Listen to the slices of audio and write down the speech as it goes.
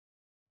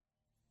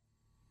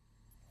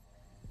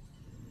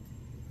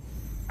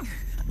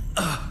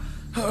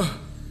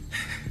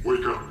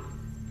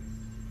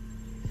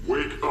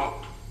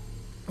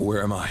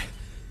Where am I?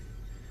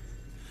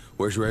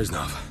 Where's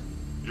Reznov?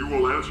 You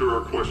will answer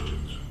our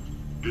questions.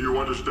 Do you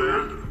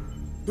understand?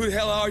 Who the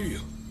hell are you?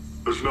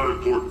 That's not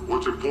important.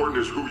 What's important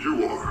is who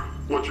you are.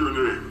 What's your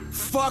name?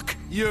 Fuck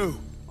you!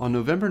 On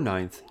November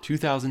 9th,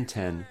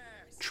 2010,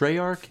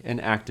 Treyarch and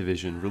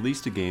Activision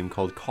released a game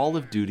called Call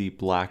of Duty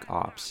Black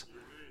Ops.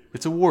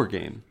 It's a war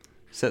game,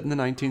 set in the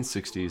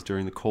 1960s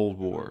during the Cold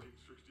War.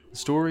 The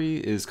story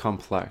is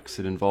complex.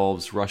 It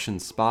involves Russian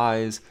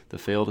spies, the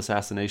failed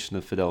assassination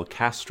of Fidel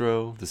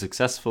Castro, the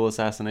successful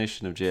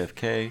assassination of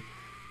JFK.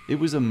 It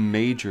was a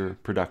major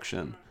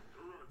production.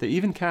 They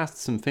even cast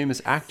some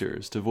famous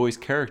actors to voice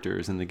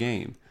characters in the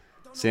game.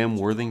 Sam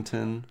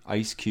Worthington,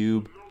 Ice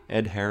Cube,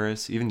 Ed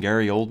Harris, even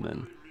Gary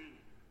Oldman.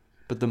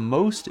 But the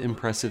most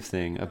impressive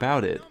thing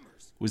about it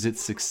was its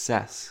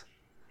success.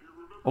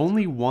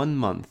 Only 1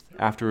 month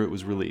after it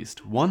was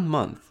released, 1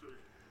 month,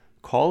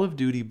 Call of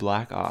Duty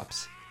Black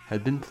Ops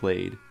had been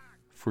played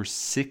for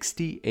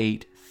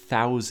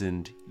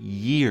 68,000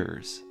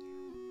 years.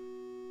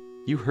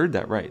 You heard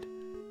that right.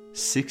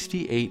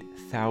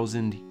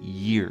 68,000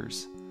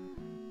 years.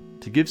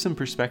 To give some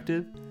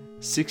perspective,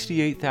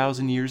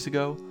 68,000 years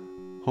ago,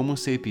 Homo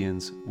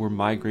sapiens were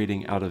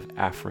migrating out of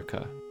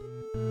Africa.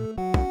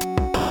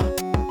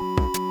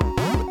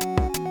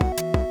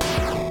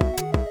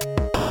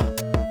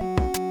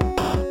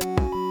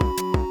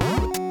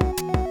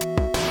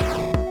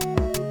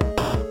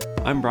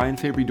 I'm Brian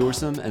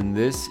Fabry-Dorsum, and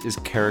this is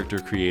Character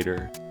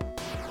Creator.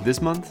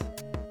 This month,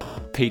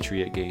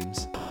 Patriot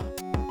Games.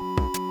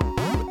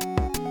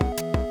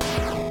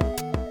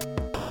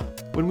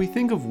 When we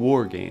think of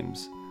war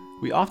games,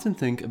 we often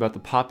think about the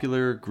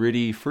popular,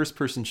 gritty,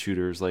 first-person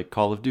shooters like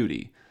Call of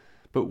Duty.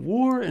 But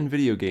war and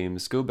video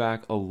games go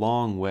back a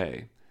long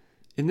way.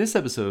 In this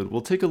episode,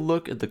 we'll take a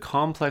look at the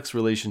complex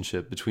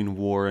relationship between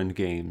war and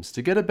games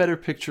to get a better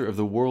picture of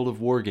the world of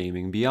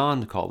wargaming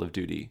beyond Call of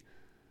Duty.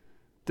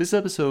 This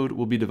episode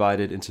will be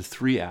divided into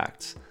 3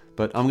 acts,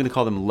 but I'm going to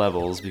call them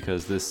levels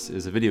because this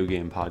is a video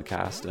game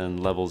podcast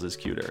and levels is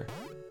cuter.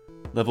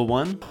 Level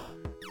 1,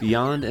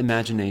 Beyond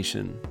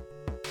Imagination.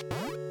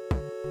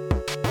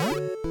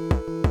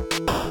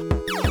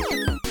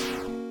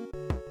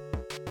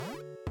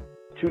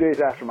 Two days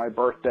after my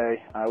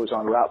birthday, I was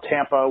on Route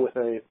Tampa with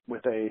a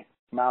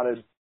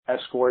mounted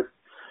escort,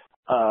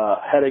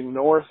 heading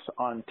north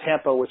on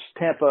Tampa, which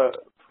Tampa,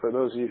 for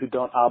those of you who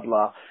don't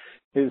habla,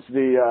 is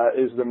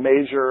the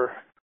major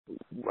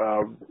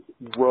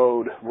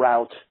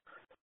route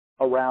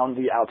around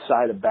the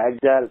outside of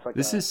Baghdad. It's like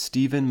this is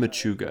Stephen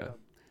Machuga.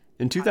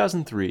 In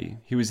 2003,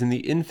 he was in the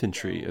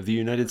infantry of the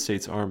United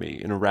States Army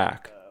in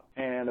Iraq.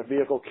 And a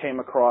vehicle came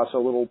across a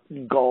little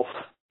gulf,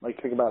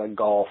 like think about a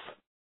gulf,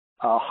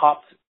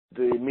 hopped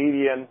the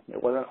median.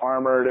 It wasn't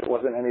armored. It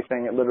wasn't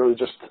anything. It literally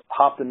just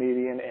hopped the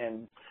median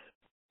and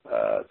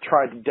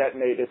tried to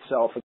detonate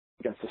itself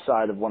against the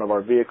side of one of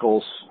our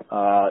vehicles.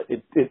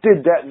 It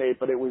did detonate,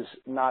 but it was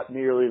not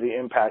nearly the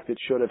impact it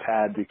should have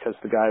had because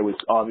the guy was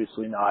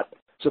obviously not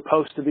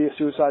supposed to be a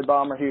suicide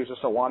bomber. He was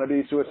just a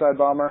wannabe suicide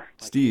bomber.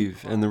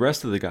 Steve and the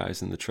rest of the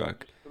guys in the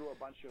truck,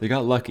 they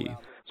got lucky.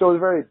 So it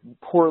was very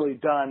poorly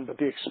done, but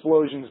the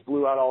explosions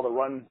blew out all the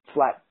run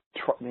flat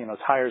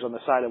tires on the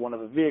side of one of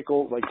the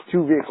vehicles, like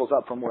 2 vehicles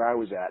up from where I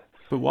was at.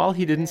 But while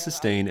he didn't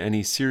sustain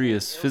any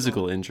serious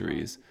physical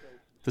injuries,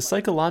 the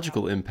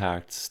psychological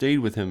impact stayed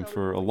with him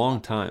for a long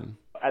time.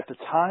 At the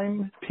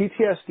time,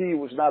 PTSD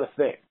was not a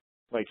thing.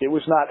 Like, it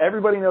was not,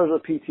 everybody knows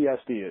what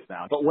PTSD is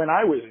now. But when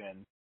I was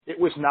in, it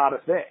was not a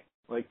thing.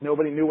 Like,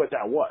 nobody knew what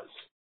that was.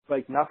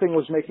 Like, nothing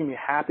was making me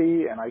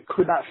happy, and I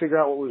could not figure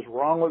out what was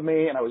wrong with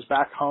me, and I was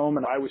back home,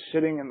 and I was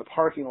sitting in the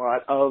parking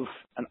lot of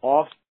an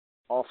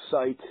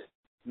off-site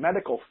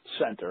medical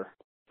center.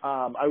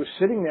 I was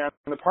sitting there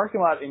in the parking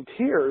lot in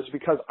tears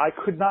because I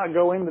could not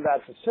go into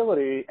that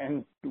facility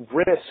and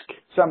risk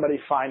somebody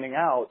finding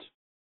out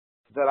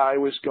that I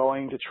was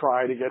going to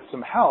try to get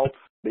some help,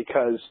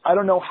 because I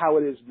don't know how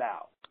it is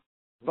now,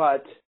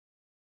 but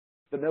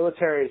the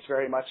military is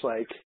very much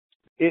like,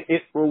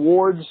 it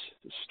rewards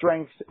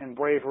strength and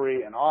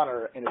bravery and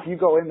honor. And if you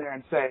go in there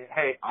and say,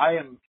 hey, I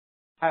am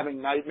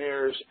having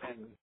nightmares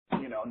and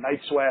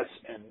night sweats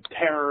and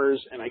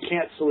terrors, and I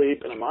can't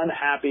sleep, and I'm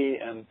unhappy,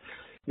 and,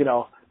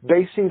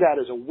 they see that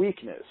as a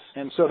weakness.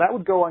 And so that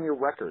would go on your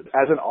record.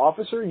 As an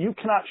officer, you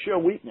cannot show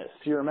weakness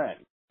to your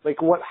men. Like,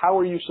 how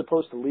are you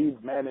supposed to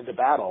lead men into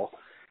battle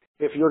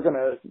if you're going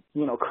to,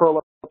 curl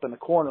up in the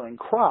corner and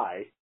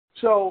cry?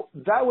 So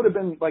that would have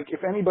been, like,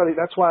 if anybody,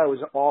 that's why I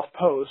was off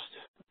post,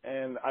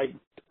 and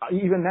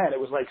even then, it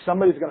was like,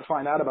 somebody's going to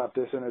find out about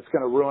this, and it's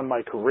going to ruin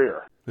my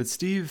career. But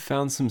Steve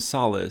found some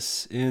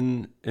solace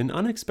in an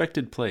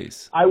unexpected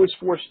place. I was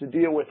forced to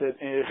deal with it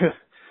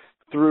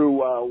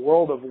through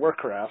World of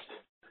Warcraft,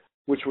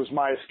 which was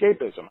my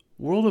escapism.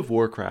 World of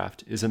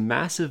Warcraft is a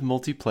massive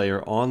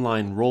multiplayer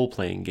online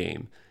role-playing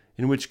game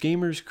in which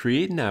gamers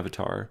create an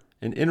avatar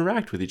and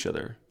interact with each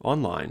other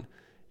online.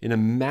 In a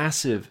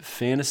massive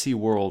fantasy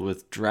world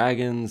with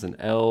dragons and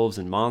elves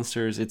and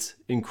monsters, it's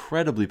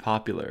incredibly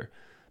popular.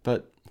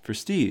 But for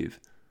Steve,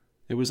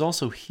 it was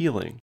also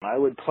healing. I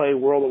would play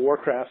World of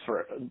Warcraft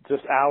for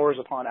just hours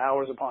upon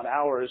hours upon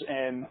hours,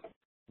 and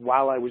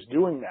while I was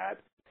doing that,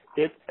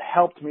 it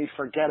helped me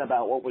forget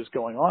about what was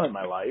going on in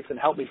my life and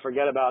helped me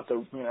forget about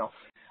the,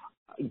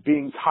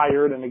 being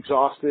tired and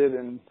exhausted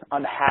and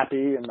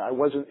unhappy. And I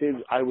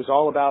was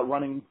all about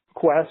running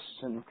quests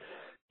and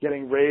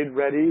getting raid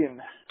ready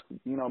and,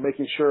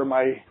 making sure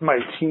my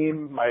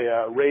team,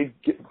 my raid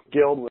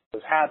guild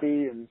was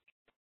happy, and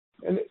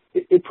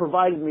it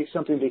provided me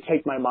something to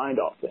take my mind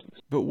off things.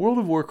 But World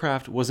of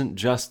Warcraft wasn't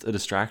just a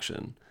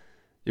distraction.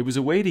 It was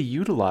a way to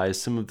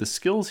utilize some of the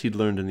skills he'd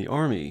learned in the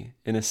army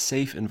in a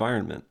safe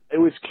environment. It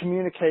was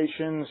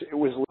communications, it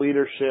was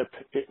leadership,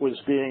 it was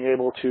being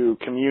able to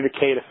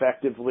communicate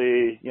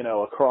effectively,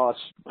 across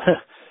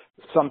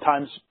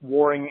sometimes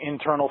warring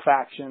internal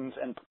factions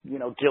and,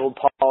 guild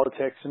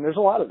politics. And there's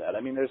a lot of that.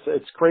 I mean,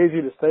 it's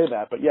crazy to say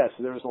that, but yes,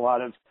 there's a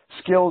lot of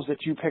skills that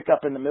you pick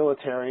up in the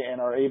military and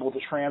are able to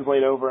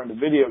translate over into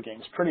video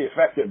games pretty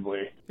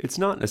effectively. It's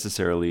not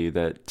necessarily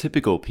that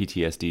typical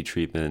PTSD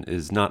treatment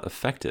is not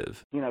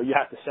effective. You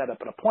have to set up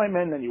an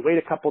appointment and you wait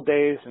a couple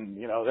days and,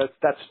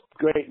 that's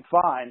great and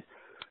fine.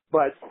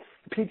 But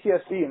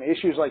PTSD and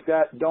issues like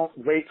that don't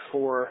wait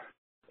for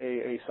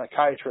a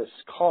psychiatrist's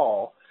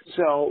call.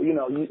 So,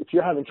 if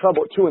you're having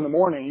trouble at 2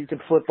 a.m, you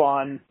could flip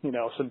on,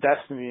 some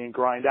Destiny and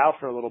grind out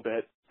for a little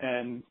bit,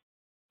 and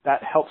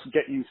that helps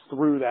get you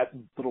through that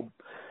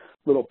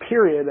little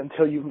period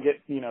until you can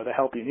get, the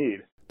help you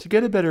need. To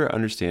get a better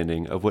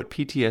understanding of what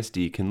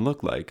PTSD can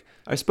look like,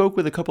 I spoke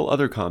with a couple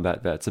other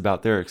combat vets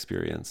about their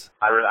experience.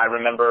 I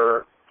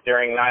remember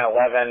during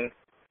 9/11,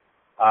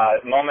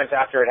 moments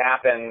after it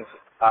happened,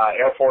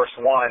 Air Force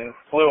One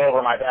flew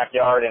over my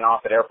backyard in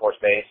Offutt Air Force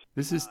Base.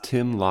 This is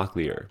Tim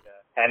Locklear.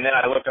 And then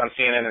I looked on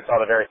CNN and saw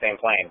the very same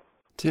plane.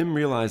 Tim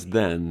realized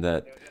then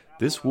that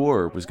this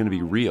war was going to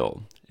be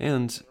real,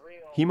 and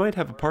he might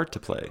have a part to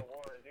play.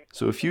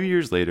 So a few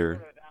years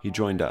later, he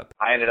joined up.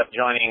 I ended up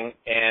joining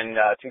in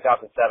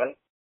 2007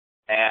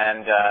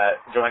 and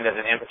joined as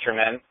an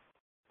infantryman,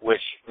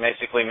 which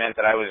basically meant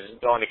that I was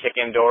going to kick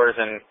indoors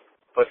and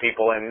put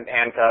people in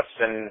handcuffs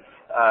and,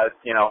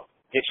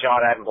 get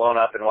shot at and blown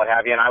up and what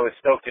have you. And I was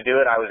stoked to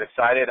do it. I was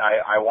excited.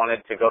 I wanted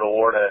to go to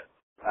war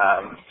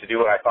to do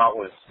what I thought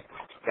was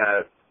going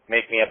to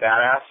make me a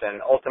badass, and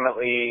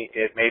ultimately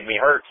it made me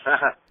hurt.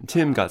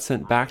 Tim got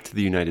sent back to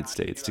the United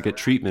States to get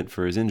treatment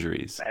for his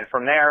injuries. And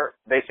from there,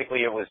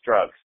 basically it was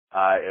drugs.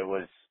 It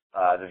was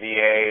the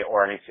VA,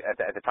 or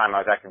at the time I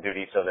was active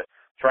duty, so the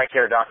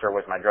TRICARE doctor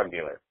was my drug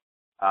dealer.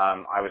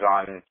 I was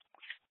on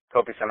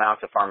copious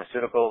amounts of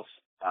pharmaceuticals,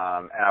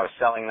 and I was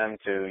selling them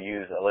to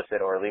use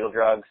illicit or illegal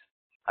drugs.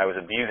 I was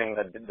abusing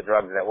the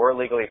drugs that were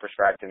legally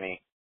prescribed to me.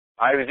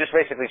 I was just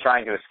basically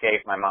trying to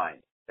escape my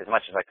mind as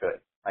much as I could.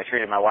 I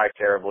treated my wife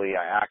terribly.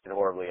 I acted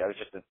horribly. I was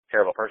just a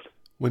terrible person.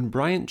 When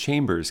Bryant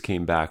Chambers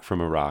came back from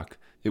Iraq,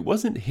 it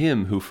wasn't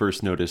him who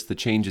first noticed the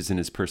changes in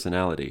his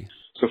personality.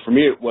 So for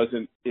me, it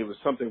was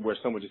something where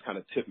someone just kind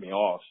of tipped me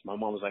off. My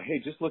mom was like, hey,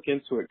 just look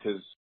into it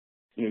because,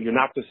 you're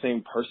not the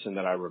same person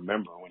that I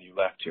remember when you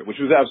left here, which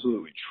was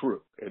absolutely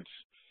true.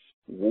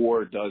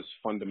 War does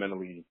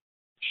fundamentally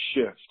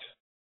shift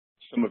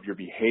some of your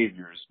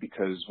behaviors,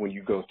 because when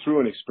you go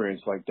through an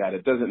experience like that,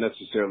 it doesn't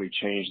necessarily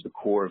change the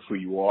core of who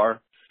you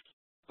are,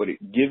 but it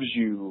gives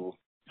you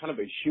kind of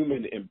a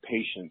human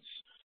impatience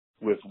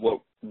with what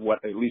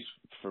at least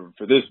for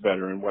this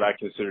veteran, what I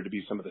consider to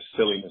be some of the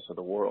silliness of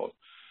the world.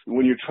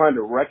 When you're trying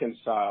to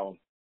reconcile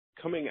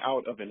coming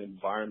out of an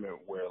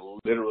environment where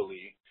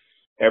literally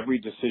every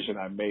decision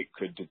I make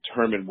could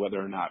determine whether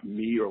or not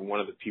me or one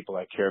of the people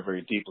I care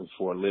very deeply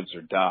for lives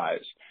or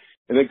dies,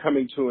 and then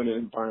coming to an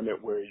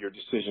environment where your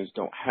decisions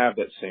don't have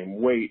that same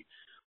weight,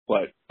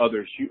 but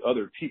other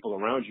people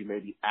around you may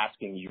be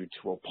asking you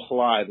to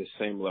apply the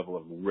same level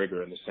of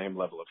rigor and the same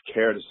level of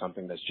care to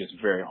something that's just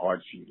very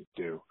hard for you to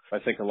do. I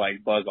think of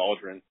like Buzz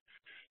Aldrin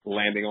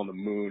landing on the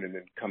moon and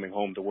then coming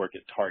home to work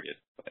at Target.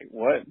 Like,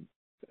 what?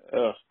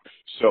 Ugh.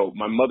 So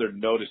my mother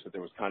noticed that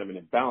there was kind of an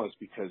imbalance,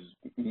 because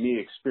me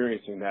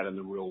experiencing that in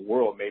the real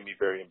world made me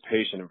very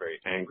impatient and very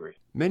angry.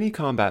 Many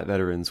combat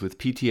veterans with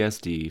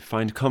PTSD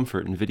find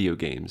comfort in video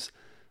games,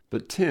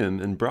 but Tim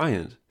and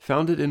Bryant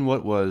found it in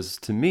what was,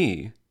 to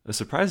me, a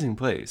surprising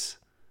place.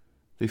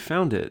 They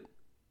found it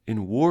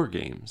in war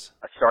games.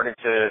 I started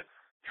to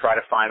try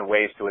to find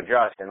ways to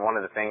adjust, and one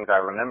of the things I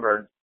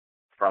remembered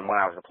from when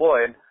I was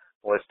deployed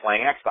was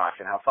playing Xbox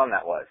and how fun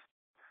that was.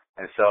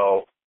 And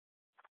so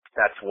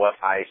that's what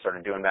I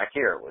started doing back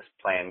here, was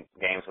playing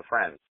games with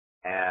friends.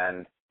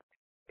 And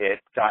it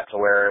got to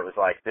where it was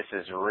like, this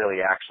is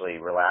really actually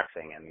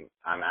relaxing, and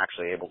I'm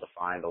actually able to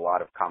find a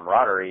lot of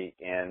camaraderie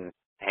in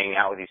hanging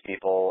out with these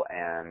people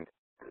and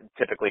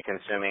typically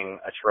consuming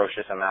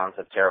atrocious amounts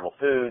of terrible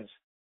foods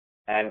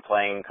and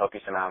playing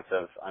copious amounts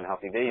of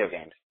unhealthy video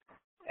games.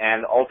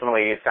 And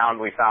ultimately,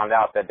 we found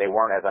out that they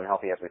weren't as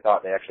unhealthy as we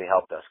thought. They actually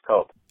helped us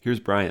cope. Here's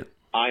Bryant.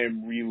 I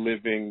am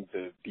reliving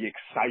the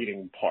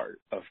exciting part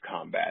of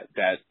combat.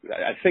 That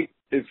I think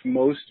if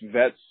most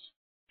vets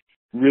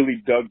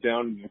really dug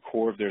down into the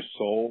core of their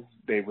soul,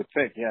 they would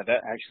think, yeah,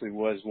 that actually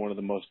was one of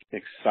the most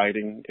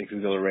exciting,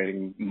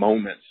 exhilarating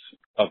moments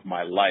of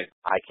my life.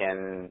 I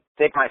can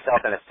take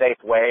myself in a safe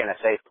way, in a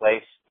safe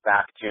place,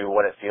 back to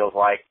what it feels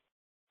like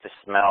to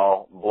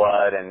smell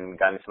blood and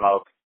gun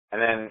smoke,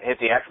 and then hit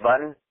the X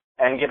button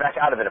and get back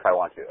out of it if I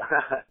want to.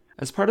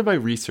 As part of my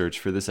research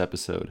for this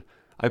episode,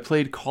 I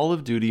played Call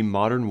of Duty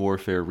Modern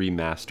Warfare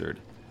Remastered.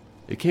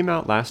 It came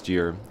out last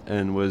year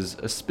and was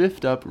a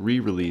spiffed up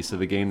re-release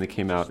of a game that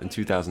came out in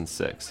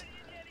 2006.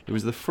 It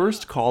was the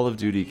first Call of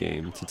Duty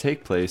game to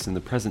take place in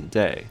the present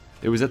day.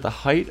 It was at the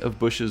height of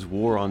Bush's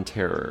war on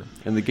terror,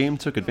 and the game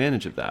took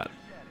advantage of that.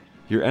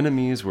 Your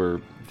enemies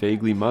were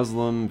vaguely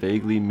Muslim,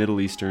 vaguely Middle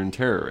Eastern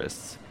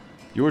terrorists.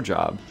 Your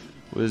job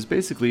was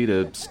basically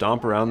to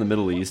stomp around the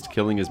Middle East,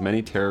 killing as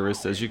many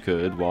terrorists as you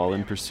could while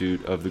in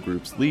pursuit of the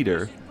group's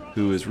leader,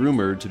 who is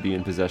rumored to be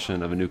in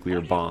possession of a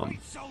nuclear bomb.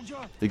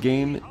 The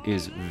game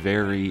is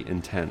very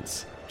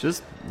intense.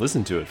 Just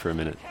listen to it for a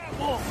minute.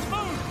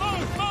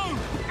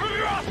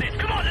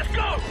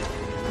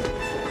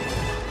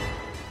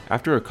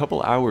 After a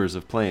couple hours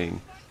of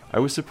playing, I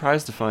was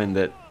surprised to find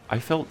that I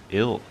felt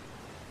ill.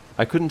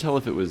 I couldn't tell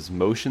if it was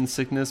motion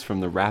sickness from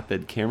the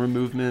rapid camera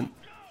movement,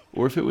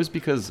 or if it was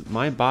because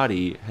my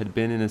body had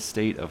been in a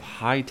state of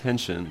high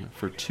tension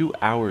for 2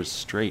 hours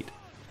straight.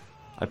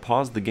 I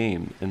paused the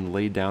game and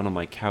laid down on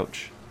my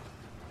couch.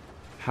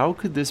 How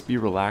could this be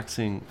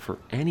relaxing for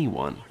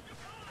anyone,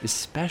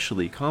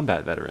 especially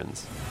combat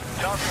veterans?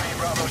 Talk to me,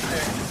 Bravo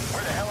 6.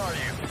 Where the hell are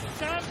you?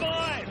 Stand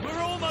by!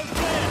 We're almost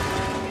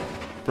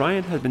there!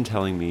 Bryant had been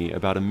telling me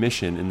about a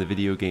mission in the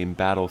video game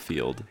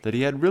Battlefield that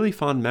he had really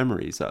fond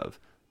memories of.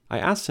 I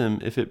asked him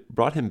if it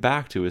brought him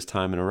back to his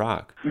time in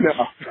Iraq. No,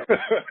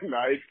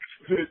 no.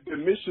 The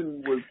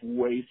mission was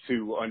way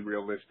too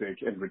unrealistic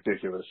and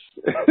ridiculous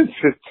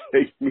to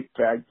take me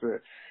back to,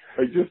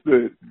 like, just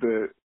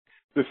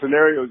the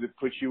scenarios it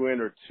puts you in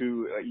are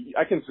too.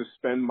 I can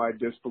suspend my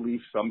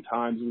disbelief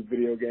sometimes with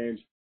video games.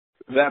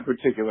 That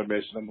particular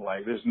mission, I'm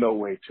like, there's no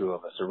way two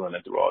of us are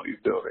running through all these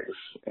buildings,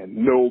 and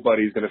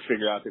nobody's going to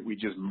figure out that we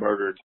just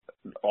murdered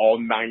all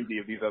 90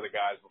 of these other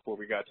guys before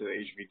we got to the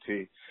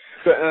HVT.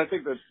 So, and I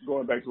think that's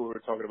going back to what we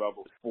were talking about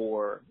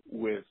before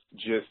with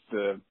just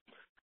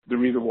the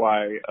reason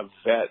why a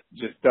vet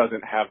just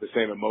doesn't have the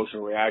same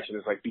emotional reaction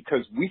is like,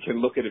 because we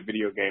can look at a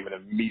video game and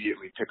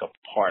immediately pick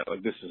apart,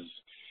 like, this is,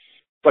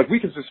 like, we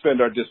can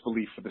suspend our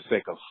disbelief for the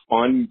sake of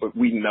fun, but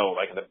we know,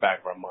 like, in the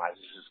back of our minds,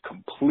 this is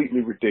completely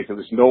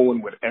ridiculous. No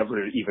one would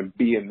ever even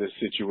be in this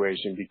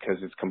situation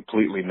because it's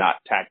completely not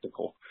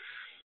tactical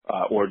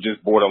or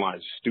just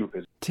borderline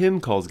stupid. Tim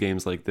calls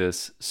games like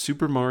this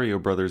Super Mario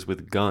Brothers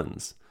with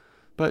guns.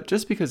 But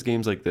just because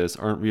games like this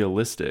aren't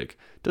realistic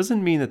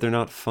doesn't mean that they're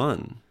not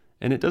fun.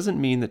 And it doesn't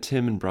mean that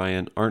Tim and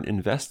Bryant aren't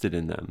invested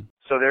in them.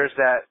 So there's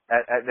that,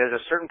 there's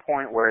a certain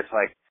point where it's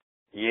like,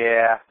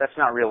 yeah, that's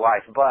not real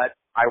life, but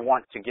I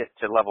want to get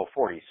to level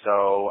 40,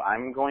 so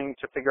I'm going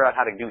to figure out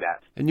how to do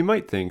that. And you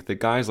might think that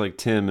guys like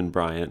Tim and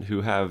Bryant,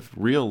 who have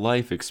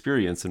real-life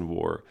experience in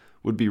war,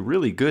 would be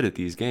really good at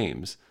these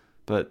games,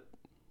 but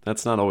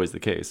that's not always the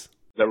case.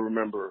 I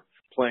remember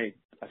playing,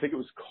 I think it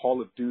was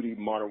Call of Duty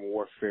Modern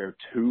Warfare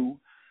 2,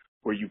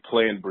 where you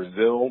play in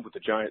Brazil with the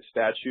giant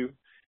statue,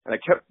 and I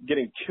kept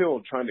getting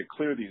killed trying to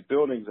clear these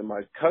buildings, and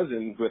my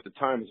cousin, who at the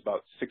time was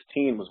about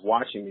 16, was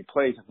watching me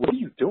play. He's like, what are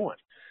you doing?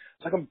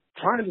 It's like, I'm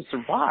trying to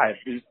survive.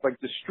 It's like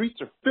the streets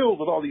are filled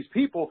with all these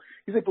people.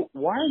 He's like, but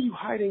why are you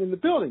hiding in the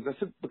buildings? I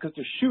said, because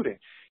they're shooting.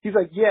 He's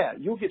like, yeah,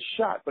 you'll get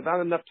shot, but not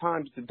enough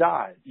times to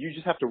die. You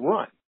just have to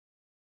run.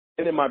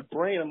 And in my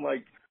brain, I'm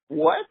like,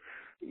 what?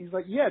 He's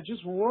like, yeah,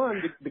 just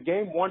run. The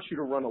game wants you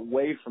to run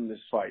away from this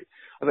fight.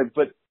 I was like,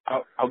 but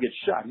I'll get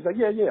shot. He's like,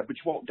 yeah, but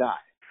you won't die.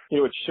 You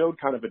know, it showed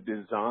kind of a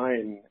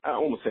design. I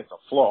don't want to say it's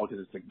a flaw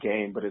because it's a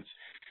game, but it's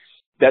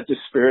that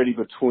disparity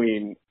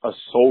between a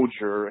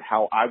soldier,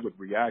 how I would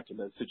react in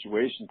that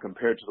situation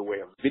compared to the way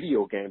a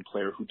video game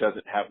player who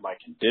doesn't have my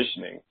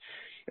conditioning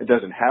and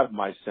doesn't have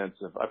my sense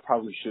of, I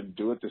probably shouldn't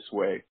do it this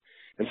way.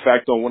 In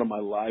fact, on one of my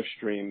live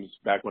streams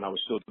back when I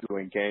was still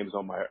doing games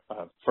on my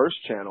first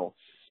channel,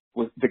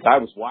 the guy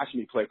was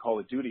watching me play Call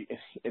of Duty,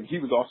 and he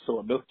was also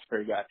a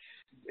military guy.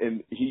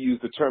 And he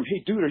used the term,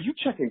 hey, dude, are you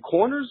checking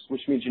corners?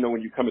 Which means, you know,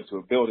 when you come into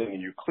a building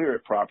and you clear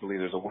it properly,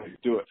 there's a way to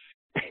do it.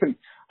 And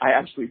I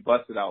actually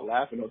busted out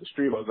laughing on the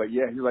stream. I was like,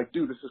 yeah. He's like,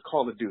 dude, this is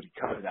Call of Duty.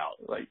 Cut it out.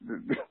 Like,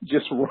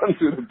 just run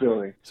through the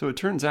building. So it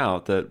turns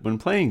out that when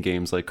playing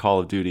games like Call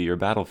of Duty or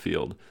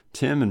Battlefield,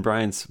 Tim and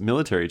Bryant's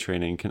military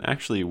training can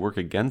actually work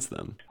against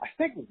them. I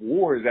think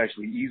war is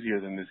actually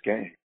easier than this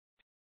game.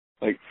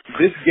 Like,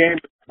 this game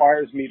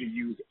requires me to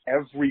use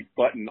every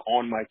button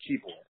on my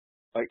keyboard.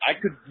 Like, I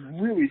could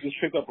really just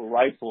pick up a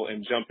rifle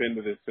and jump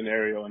into this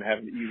scenario and have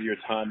an easier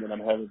time than I'm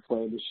having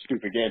playing this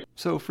stupid game.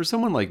 So for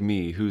someone like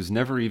me, who's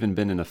never even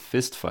been in a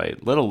fist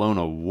fight, let alone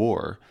a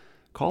war,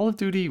 Call of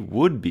Duty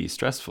would be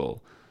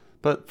stressful.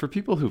 But for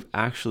people who've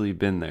actually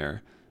been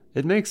there,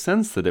 it makes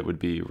sense that it would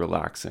be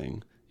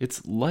relaxing.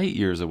 It's light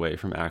years away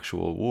from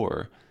actual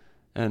war.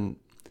 And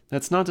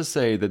that's not to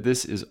say that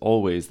this is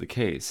always the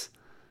case.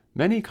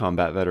 Many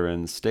combat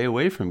veterans stay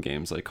away from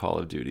games like Call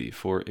of Duty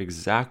for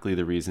exactly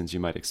the reasons you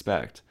might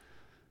expect.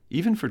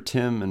 Even for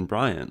Tim and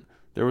Bryant,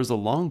 there was a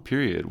long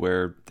period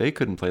where they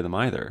couldn't play them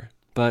either.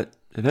 But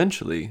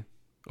eventually,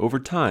 over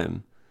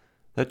time,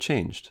 that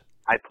changed.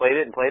 I played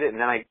it,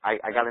 and then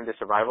I got into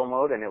survival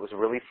mode, and it was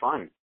really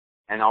fun.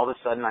 And all of a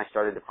sudden, I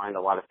started to find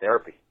a lot of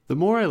therapy. The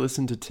more I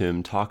listened to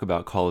Tim talk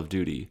about Call of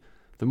Duty,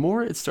 the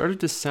more it started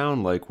to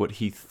sound like what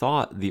he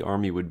thought the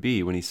Army would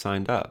be when he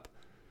signed up.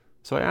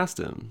 So I asked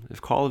him if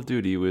Call of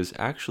Duty was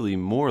actually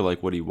more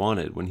like what he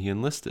wanted when he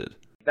enlisted.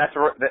 That's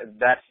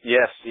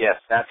yes,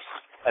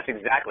 that's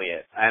exactly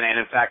it. And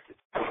in fact,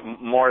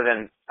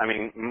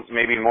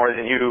 maybe more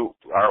than you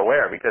are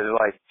aware, because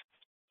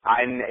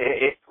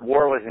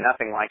war was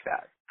nothing like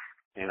that.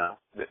 You know,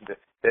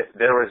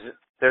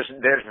 there's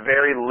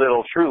very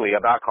little truly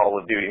about Call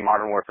of Duty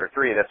Modern Warfare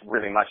 3 that's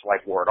really much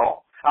like war at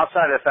all.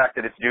 Outside of the fact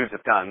that it's dudes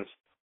with guns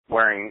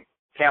wearing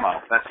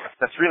camo,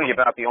 that's really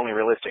about the only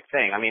realistic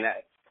thing. I mean,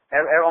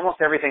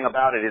 almost everything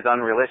about it is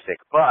unrealistic,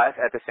 but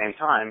at the same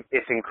time,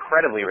 it's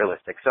incredibly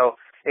realistic. So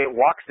it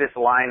walks this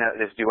line,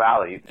 this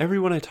duality.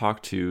 Everyone I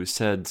talked to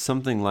said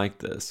something like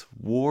this: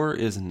 war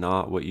is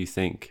not what you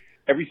think.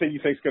 Everything you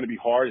think is going to be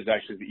hard is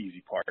actually the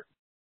easy part.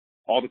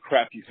 All the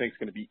crap you think is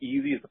going to be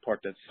easy is the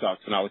part that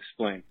sucks, and I'll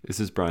explain. This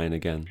is Brian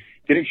again.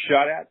 Getting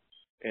shot at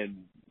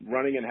and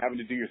running and having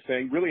to do your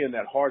thing really isn't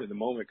that hard in the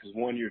moment, because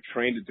one, you're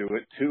trained to do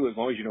it. Two, as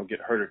long as you don't get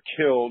hurt or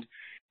killed,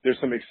 there's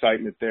some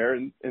excitement there.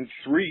 And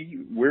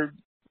three, we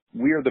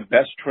are the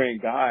best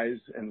trained guys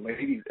and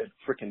ladies at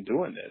frickin'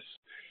 doing this.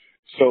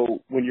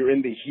 So when you're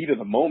in the heat of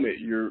the moment,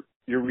 you're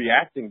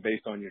reacting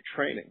based on your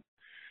training.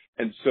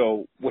 And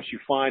so what you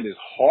find is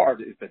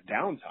hard is the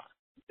downtime.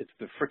 It's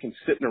the frickin'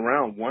 sitting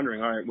around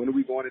wondering, all right, when are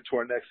we going into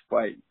our next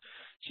fight?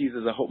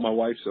 Jesus, I hope my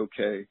wife's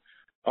okay.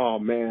 Oh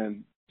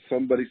man,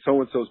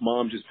 so-and-so's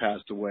mom just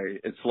passed away.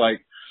 It's like,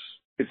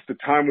 it's the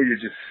time where you're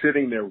just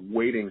sitting there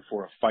waiting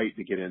for a fight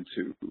to get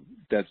into.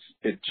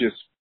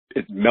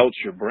 It melts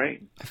your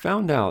brain. I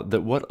found out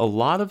that what a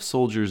lot of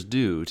soldiers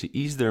do to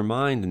ease their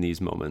mind in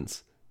these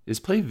moments is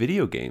play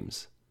video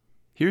games.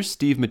 Here's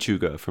Steve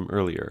Machuga from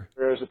earlier.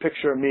 There's a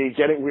picture of me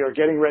we are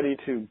getting ready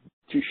to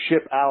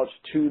ship out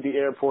to the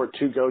airport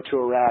to go to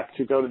Iraq,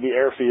 to go to the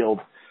airfield.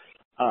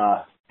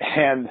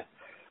 And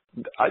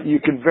you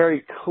can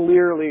very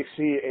clearly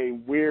see a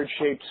weird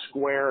shaped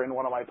square in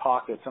one of my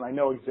pockets. And I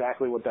know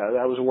exactly what that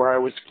was where I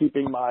was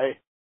keeping my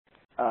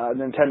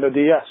Nintendo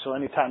DS. So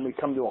anytime we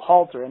come to a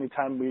halt or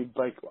anytime we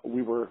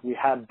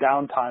had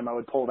downtime, I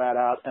would pull that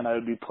out and I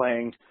would be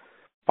playing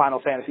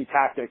Final Fantasy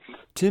Tactics.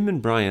 Tim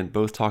and Bryant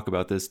both talk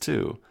about this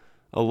too.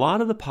 A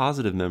lot of the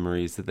positive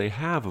memories that they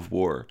have of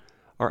war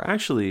are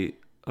actually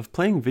of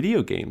playing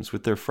video games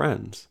with their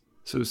friends.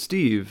 So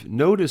Steve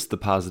noticed the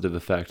positive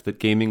effect that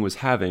gaming was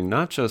having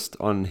not just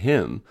on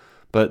him,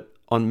 but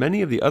on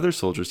many of the other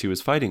soldiers he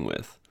was fighting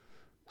with.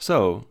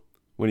 So,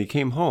 when he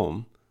came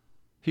home,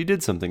 he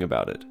did something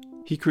about it.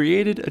 He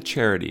created a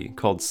charity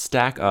called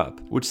Stack Up,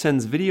 which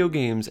sends video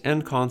games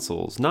and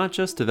consoles not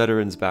just to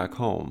veterans back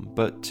home,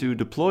 but to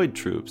deployed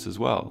troops as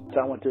well.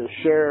 I want to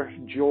share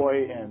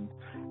joy and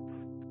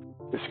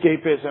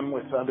escapism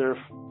with other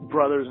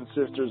brothers and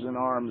sisters in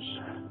arms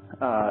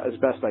as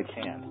best I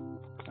can.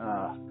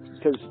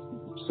 Because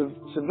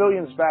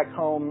civilians back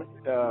home,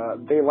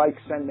 they like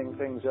sending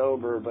things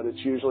over, but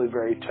it's usually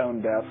very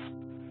tone deaf.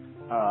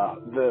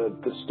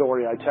 The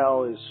story I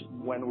tell is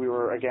when I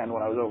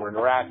was over in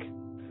Iraq,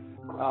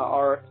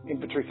 our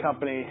infantry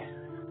company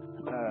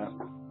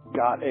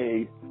got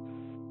a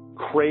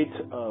crate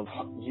of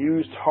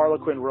used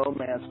Harlequin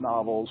romance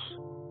novels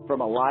from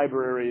a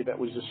library that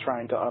was just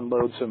trying to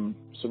unload some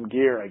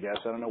gear, I guess.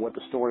 I don't know what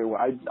the story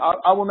was.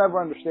 I will never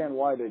understand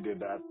why they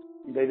did that.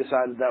 They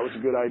decided that was a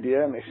good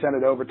idea, and they sent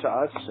it over to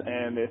us,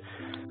 and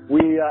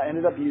we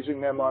ended up using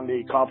them on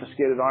the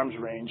confiscated arms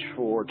range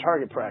for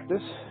target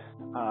practice.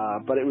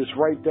 But it was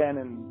right then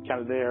and kind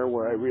of there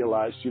where I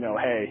realized,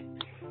 hey,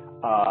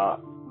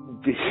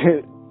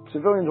 the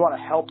civilians want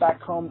to help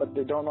back home, but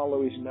they don't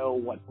always know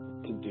what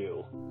to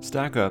do.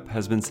 Stack Up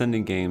has been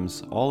sending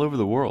games all over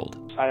the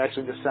world. I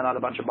actually just sent out a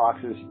bunch of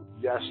boxes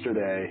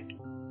yesterday,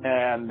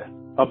 and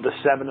of the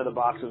 7 of the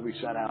boxes we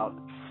sent out,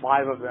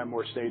 5 of them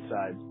were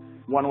stateside.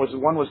 One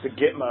was to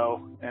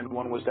Gitmo, and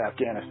one was to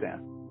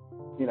Afghanistan.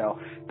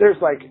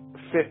 There's like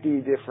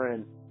 50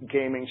 different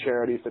gaming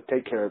charities that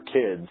take care of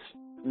kids.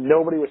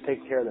 Nobody was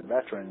taking care of the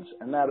veterans,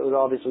 and that was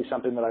obviously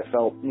something that I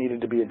felt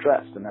needed to be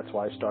addressed, and that's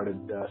why I started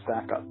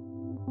Stack Up.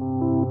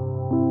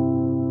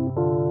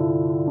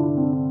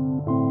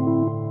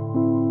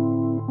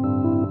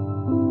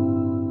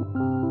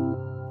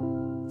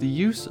 The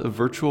use of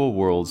virtual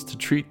worlds to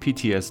treat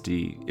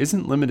PTSD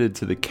isn't limited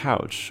to the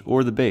couch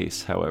or the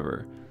base,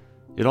 however.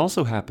 It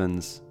also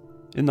happens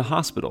in the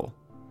hospital.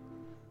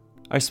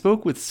 I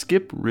spoke with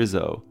Skip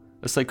Rizzo,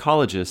 a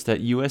psychologist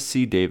at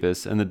USC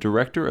Davis and the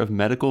director of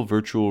medical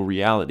virtual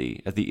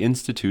reality at the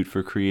Institute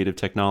for Creative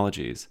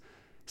Technologies.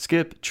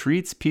 Skip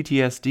treats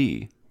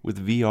PTSD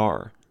with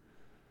VR.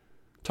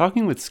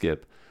 Talking with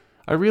Skip,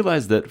 I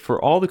realized that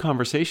for all the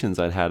conversations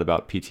I'd had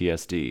about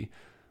PTSD,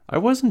 I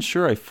wasn't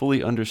sure I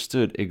fully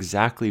understood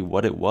exactly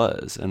what it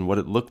was and what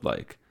it looked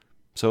like.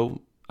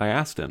 So I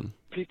asked him.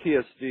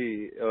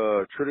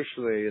 PTSD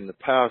traditionally in the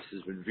past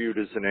has been viewed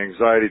as an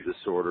anxiety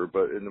disorder,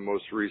 but in the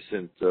most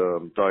recent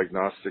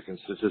diagnostic and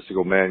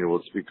statistical manual,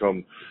 it's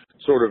become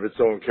sort of its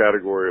own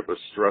category of a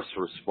stress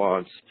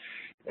response.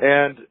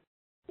 And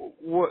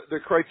what the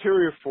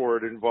criteria for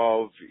it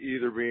involve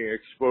either being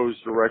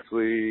exposed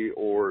directly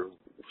or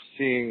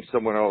seeing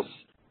someone else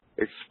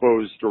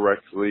exposed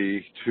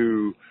directly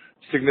to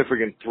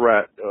significant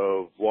threat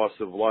of loss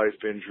of life,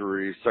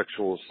 injury,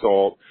 sexual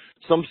assault,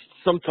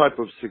 some type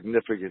of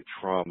significant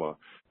trauma.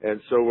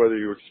 And so whether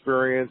you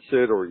experience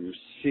it or you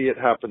see it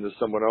happen to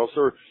someone else,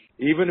 or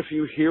even if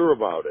you hear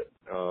about it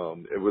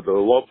with a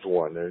loved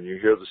one and you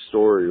hear the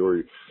story,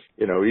 or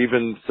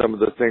even some of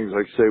the things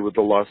like say with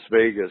the Las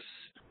Vegas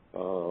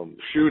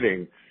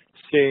shooting,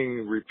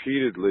 seeing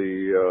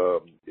repeatedly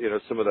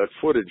some of that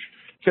footage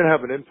can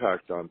have an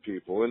impact on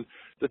people. And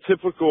the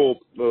typical,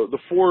 the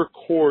four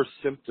core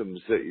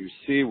symptoms that you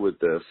see with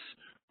this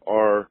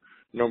are,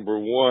 number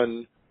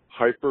one,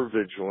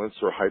 hypervigilance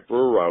or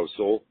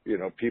hyperarousal.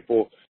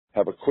 People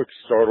have a quick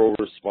startle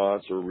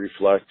response or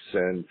reflex,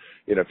 and,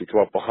 if you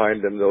come up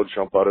behind them, they'll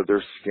jump out of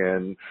their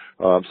skin.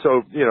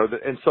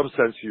 In some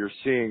sense, you're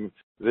seeing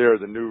there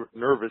the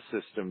nervous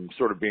system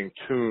sort of being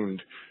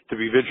tuned to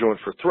be vigilant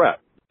for threat.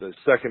 The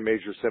second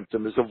major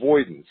symptom is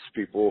avoidance.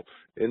 People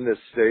in this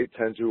state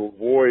tend to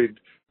avoid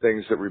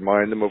things that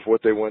remind them of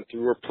what they went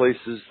through or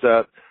places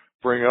that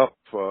bring up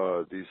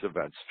these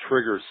events,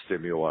 trigger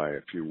stimuli,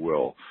 if you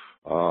will,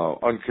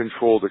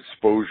 uncontrolled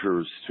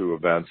exposures to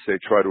events they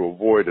try to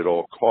avoid at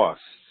all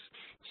costs.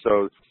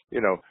 So,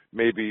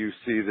 maybe you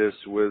see this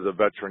with a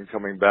veteran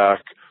coming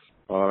back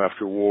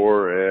after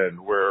war and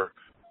where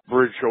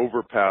bridge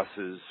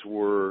overpasses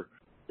were,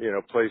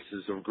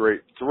 places of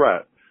great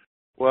threat.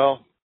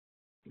 Well,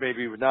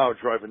 maybe now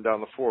driving down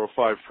the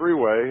 405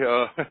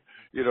 freeway,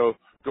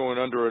 going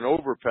under an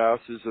overpass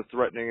is a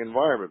threatening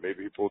environment.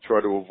 Maybe people try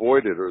to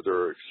avoid it or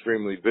they're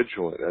extremely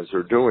vigilant as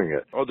they're doing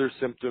it. Other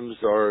symptoms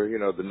are,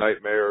 the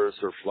nightmares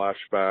or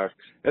flashbacks.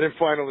 And then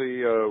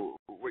finally,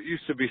 what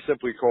used to be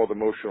simply called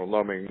emotional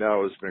numbing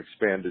now has been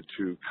expanded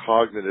to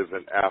cognitive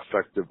and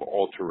affective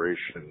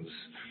alterations,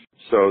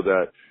 so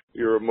that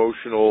your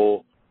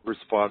emotional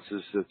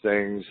responses to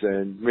things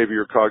and maybe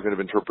your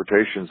cognitive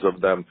interpretations of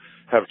them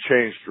have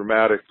changed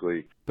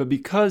dramatically. But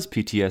because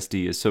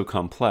PTSD is so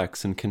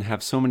complex and can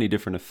have so many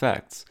different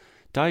effects,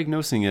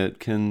 diagnosing it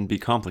can be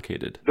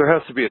complicated. There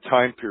has to be a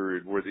time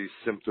period where these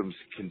symptoms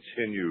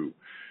continue,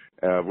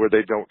 where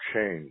they don't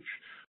change.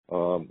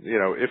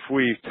 If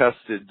we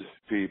tested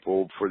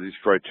people for these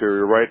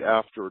criteria right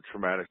after a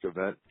traumatic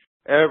event,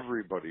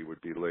 everybody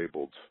would be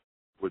labeled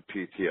with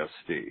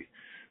PTSD.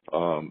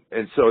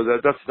 And so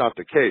that's not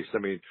the case. I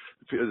mean,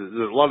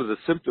 a lot of the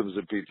symptoms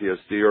of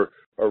PTSD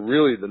are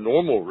really the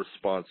normal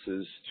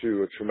responses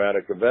to a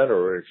traumatic event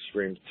or an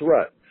extreme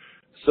threat.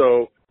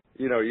 So,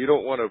 you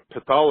don't want to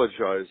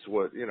pathologize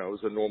what, is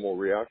a normal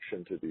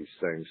reaction to these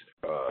things.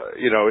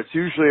 It's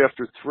usually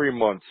after 3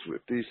 months,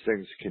 if these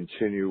things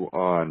continue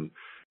on,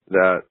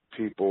 that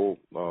people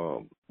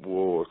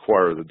will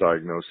acquire the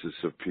diagnosis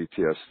of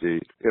PTSD.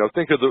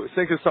 Think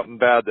of something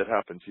bad that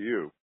happened to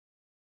you.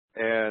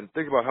 And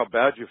think about how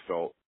bad you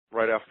felt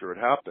right after it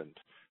happened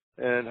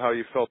and how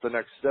you felt the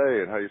next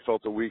day and how you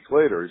felt a week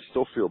later. You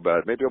still feel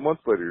bad. Maybe a month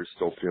later you're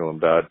still feeling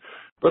bad.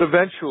 But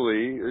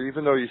eventually,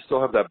 even though you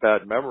still have that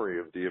bad memory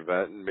of the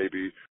event and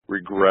maybe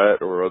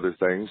regret or other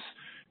things,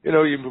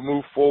 you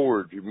move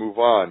forward, you move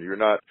on. You're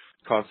not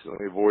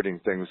constantly avoiding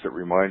things that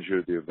remind you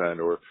of the event,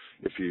 or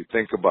if you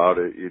think about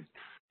it,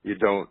 you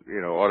don't,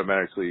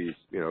 automatically,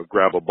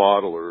 grab a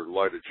bottle or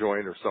light a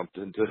joint or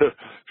something to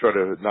try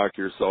to knock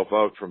yourself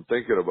out from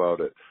thinking about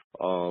it.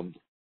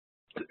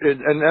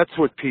 And that's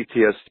what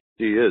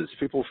PTSD is.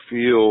 People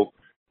feel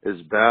as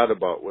bad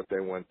about what they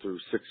went through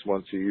 6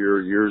 months, a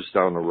year, years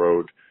down the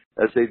road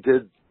as they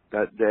did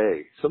that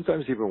day,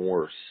 sometimes even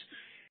worse.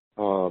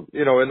 And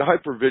the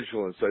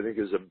hypervigilance, I think,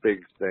 is a big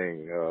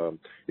thing.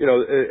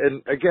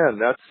 And again,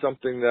 that's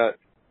something that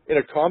in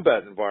a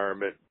combat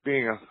environment,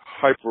 being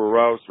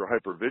hyper-aroused or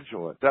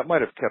hyper-vigilant, that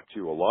might have kept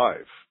you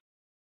alive.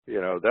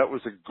 That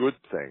was a good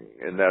thing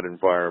in that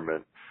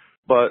environment.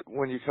 But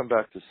when you come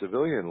back to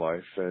civilian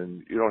life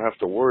and you don't have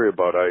to worry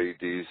about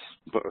IEDs,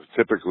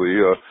 typically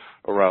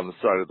around the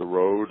side of the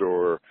road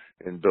or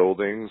in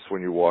buildings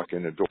when you walk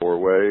in a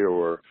doorway,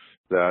 or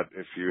that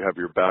if you have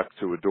your back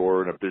to a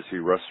door in a busy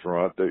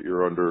restaurant that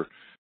you're under,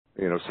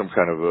 some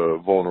kind of a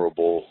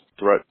vulnerable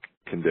threat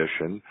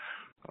condition,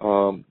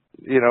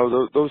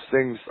 those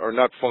things are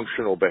not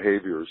functional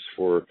behaviors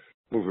for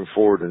moving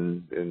forward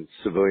in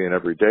civilian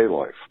everyday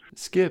life.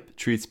 Skip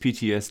treats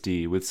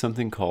PTSD with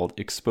something called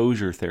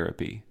exposure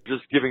therapy.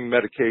 Just giving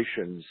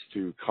medications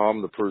to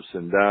calm the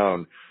person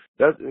down,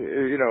 that,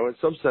 in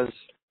some sense,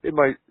 it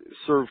might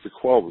serve to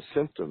quell the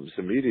symptoms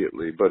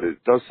immediately, but it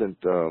doesn't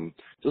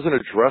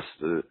address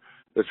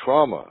the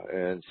trauma.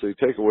 And so you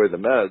take away the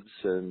meds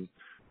and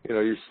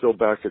you're still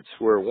back at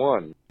square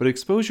one. But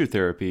exposure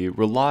therapy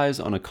relies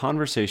on a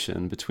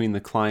conversation between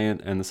the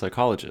client and the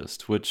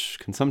psychologist, which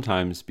can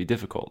sometimes be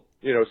difficult.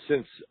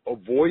 Since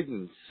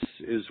avoidance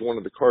is one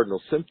of the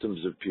cardinal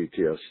symptoms of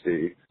PTSD,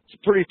 it's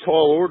a pretty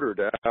tall order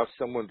to ask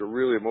someone to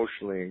really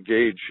emotionally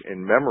engage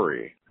in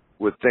memory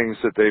with things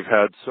that they've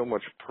had so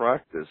much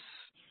practice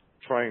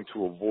trying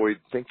to avoid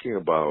thinking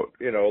about.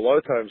 A lot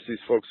of times these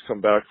folks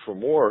come back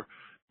from war,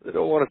 they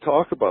don't want to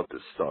talk about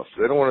this stuff.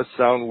 They don't want to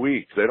sound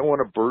weak. They don't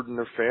want to burden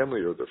their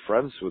family or their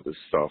friends with this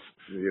stuff.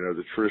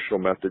 The traditional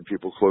method,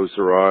 people close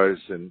their eyes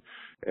and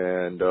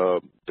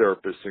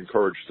therapists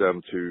encourage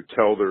them to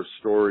tell their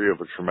story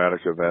of a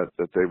traumatic event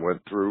that they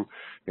went through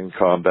in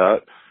combat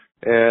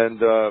and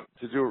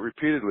to do it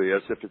repeatedly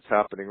as if it's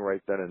happening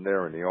right then and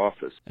there in the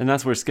office. And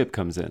that's where Skip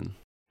comes in.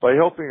 By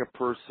helping a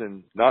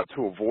person not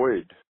to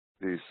avoid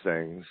these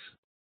things,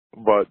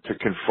 but to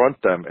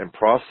confront them and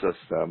process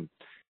them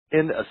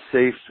in a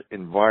safe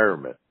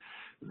environment,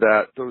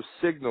 that those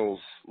signals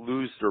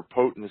lose their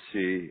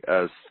potency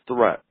as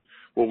threat.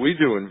 What we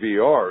do in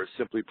VR is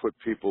simply put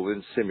people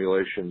in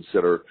simulations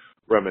that are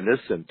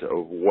reminiscent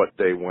of what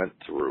they went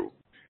through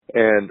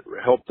and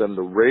help them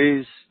to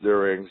raise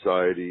their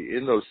anxiety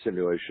in those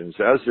simulations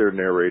as they're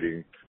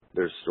narrating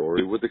their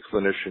story, with the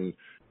clinician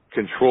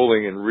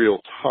controlling in real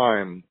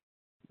time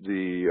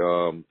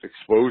the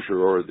exposure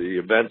or the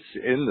events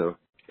in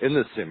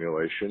the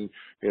simulation.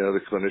 The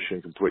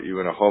clinician can put you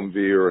in a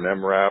Humvee or an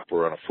MRAP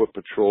or on a foot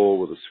patrol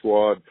with a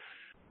squad,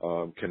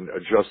 can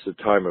adjust the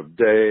time of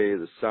day,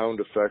 the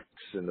sound effects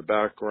in the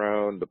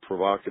background, the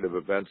provocative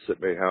events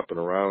that may happen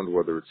around,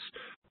 whether it's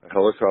a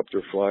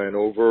helicopter flying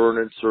over or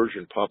an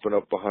insurgent popping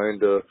up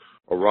behind a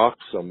rock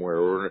somewhere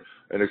or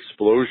an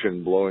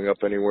explosion blowing up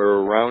anywhere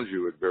around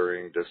you at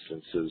varying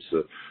distances.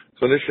 The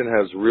clinician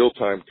has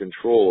real-time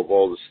control of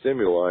all the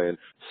stimuli. And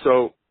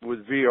so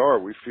with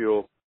VR, we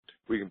feel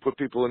we can put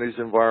people in these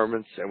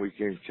environments and we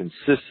can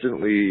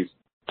consistently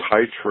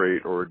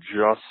titrate or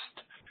adjust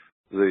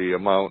the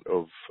amount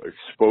of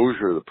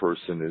exposure the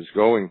person is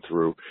going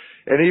through.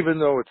 And even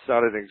though it's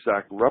not an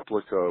exact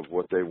replica of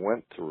what they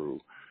went through,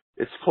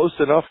 it's close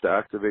enough to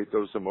activate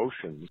those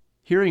emotions.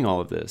 Hearing all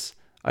of this,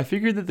 I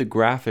figured that the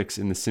graphics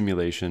in the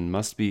simulation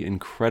must be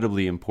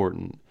incredibly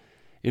important.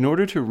 In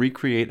order to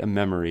recreate a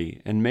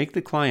memory and make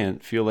the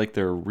client feel like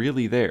they're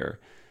really there,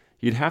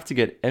 you'd have to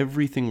get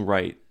everything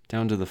right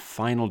down to the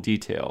final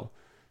detail.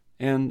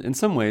 And in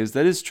some ways,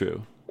 that is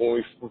true. When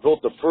we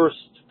built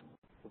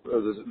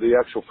the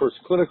actual first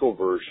clinical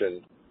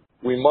version,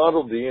 we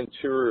modeled the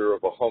interior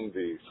of a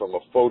Humvee from a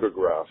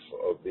photograph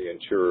of the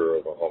interior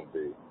of a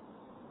Humvee.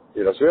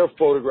 So we have a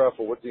photograph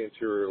of what the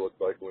interior looked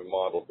like, and we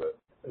modeled it.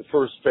 The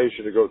first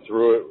patient to go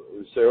through it,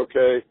 we say,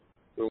 okay,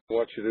 we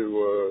want you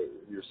to,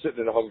 you're sitting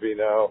in a Humvee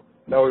now.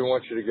 Now we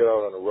want you to get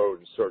out on the road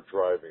and start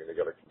driving. And they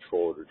got a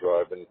controller to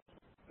drive. And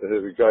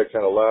the guy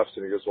kind of laughs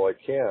and he goes, well, I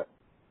can't.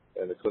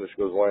 And the clinician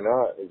goes, why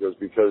not? And he goes,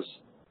 because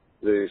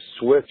the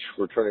switch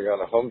for turning on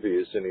a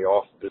Humvee is in the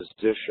off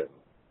position.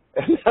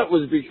 And that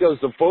was because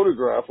the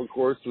photograph, of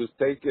course, was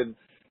taken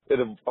in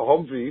a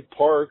Humvee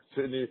parked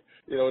in the,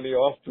 in the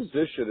off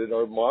position, and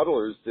our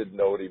modelers didn't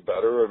know any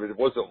better. I mean, it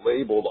wasn't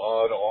labeled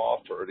on,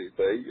 off, or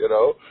anything,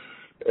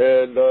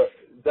 and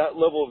that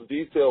level of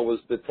detail was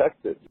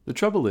detected. The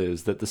trouble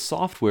is that the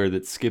software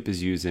that Skip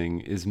is using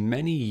is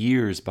many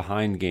years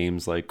behind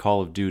games like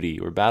Call of Duty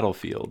or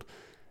Battlefield.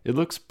 It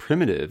looks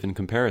primitive in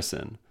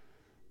comparison.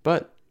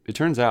 But it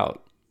turns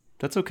out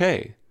that's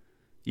okay,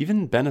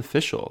 even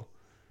beneficial,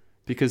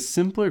 because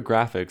simpler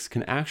graphics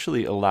can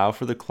actually allow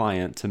for the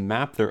client to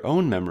map their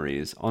own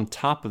memories on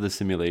top of the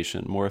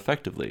simulation more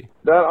effectively.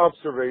 That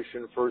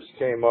observation first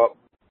came up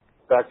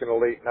back in the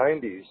late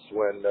 90s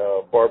when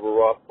Barbara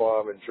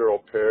Rothbaum and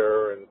Gerald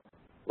Pear and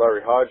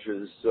Larry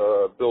Hodges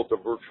built a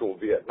virtual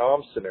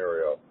Vietnam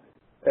scenario.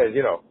 And,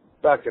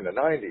 back in the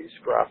 90s,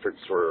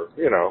 graphics were,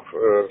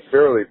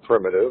 fairly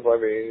primitive. I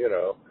mean,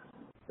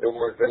 they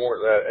weren't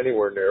that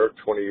anywhere near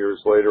 20 years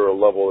later a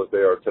level that they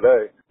are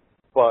today.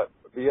 But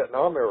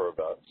Vietnam era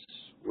vets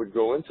would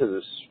go into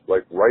this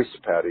like rice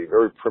paddy,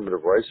 very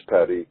primitive rice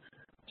paddy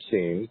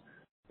scene.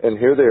 And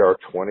here they are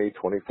 20,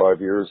 25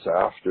 years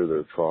after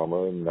their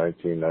trauma in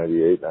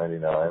 1998,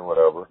 99,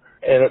 whatever.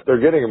 And they're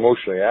getting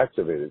emotionally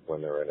activated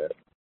when they're in it.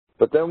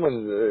 But then when,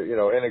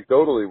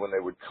 anecdotally, when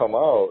they would come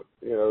out,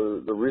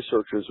 the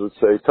researchers would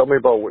say, tell me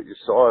about what you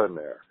saw in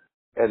there.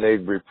 And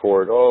they'd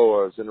report, I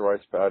was in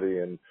rice paddy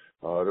and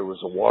there was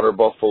a water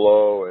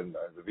buffalo and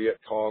the Viet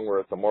Cong were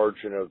at the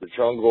margin of the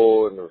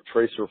jungle and the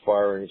tracer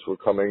firings were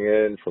coming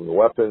in from the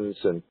weapons,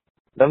 and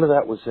none of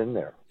that was in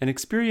there. And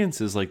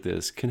experiences like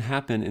this can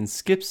happen in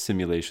Skip's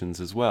simulations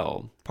as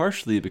well,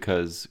 partially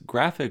because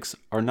graphics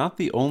are not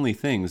the only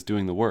things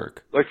doing the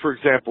work. Like, for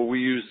example, we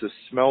use a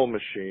smell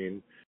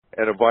machine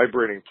and a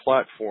vibrating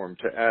platform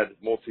to add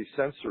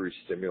multisensory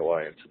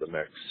stimuli into the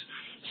mix.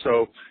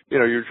 So,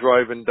 you're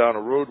driving down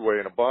a roadway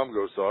and a bomb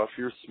goes off,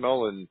 you're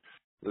smelling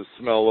the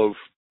smell of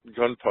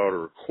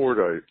gunpowder or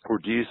cordite or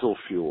diesel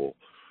fuel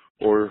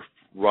or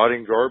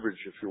rotting garbage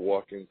if you're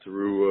walking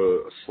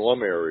through a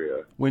slum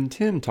area. When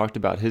Tim talked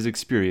about his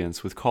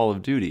experience with Call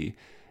of Duty,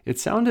 it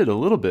sounded a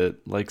little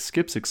bit like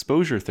Skip's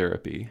exposure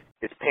therapy.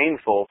 It's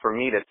painful for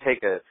me to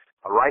take a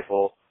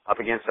rifle up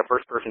against a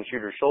first-person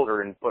shooter's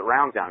shoulder and put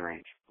rounds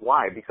downrange.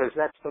 Why? Because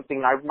that's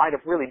something I might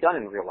have really done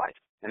in real life.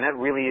 And that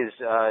really is,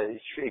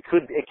 it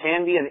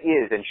can be and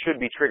is and should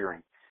be triggering.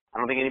 I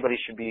don't think anybody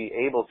should be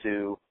able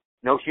to,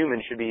 no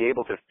human should be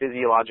able to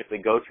physiologically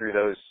go through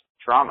those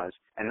traumas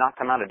and not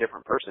come out a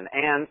different person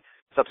and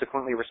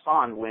subsequently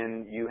respond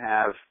when you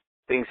have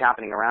things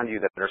happening around you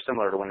that are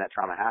similar to when that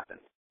trauma happened.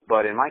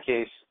 But in my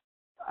case,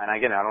 and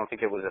again, I don't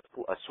think it was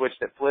a switch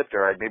that flipped,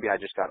 or maybe I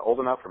just got old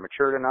enough or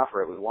matured enough,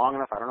 or it was long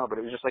enough, I don't know, but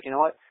it was just like, you know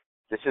what?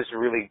 This is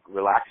really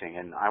relaxing,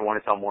 and I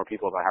want to tell more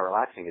people about how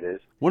relaxing it is.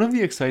 One of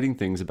the exciting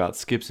things about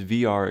Skip's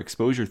VR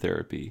exposure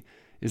therapy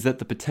is that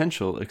the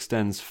potential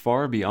extends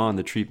far beyond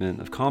the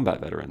treatment of combat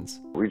veterans.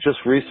 We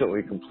just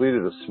recently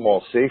completed a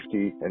small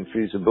safety and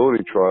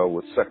feasibility trial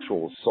with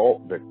sexual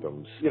assault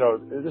victims.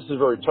 This is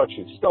very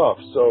touchy stuff,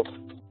 so,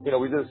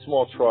 we did a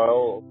small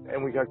trial,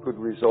 and we got good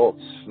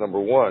results. Number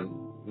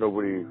one,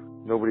 nobody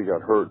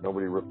got hurt,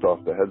 nobody ripped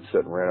off the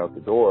headset and ran out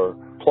the door.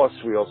 Plus,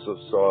 we also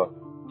saw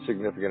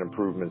significant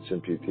improvements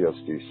in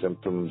PTSD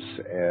symptoms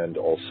and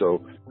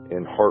also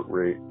in heart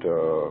rate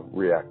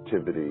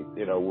reactivity.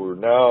 We're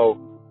now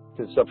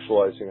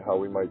conceptualizing how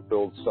we might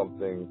build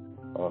something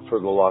for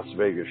the Las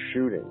Vegas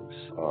shootings,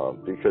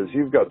 because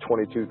you've got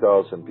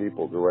 22,000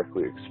 people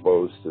directly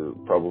exposed to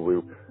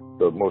probably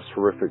the most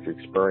horrific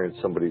experience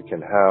somebody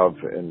can have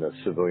in the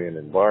civilian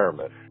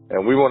environment.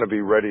 And we want to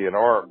be ready and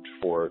armed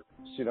for it.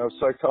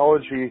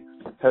 Psychology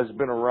has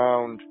been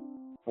around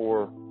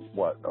for,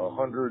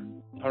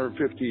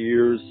 150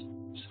 years,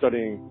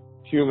 studying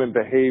human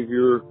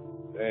behavior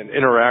and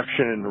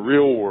interaction in the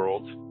real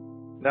world.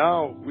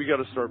 Now we got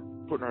to start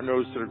putting our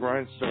nose to the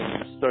grindstone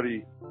and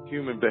study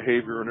human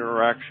behavior and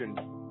interaction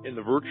in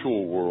the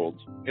virtual world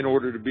in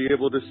order to be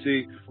able to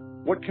see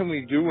what can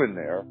we do in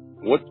there,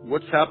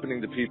 what's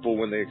happening to people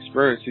when they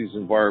experience these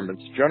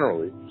environments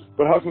generally,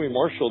 but how can we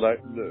marshal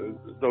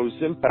those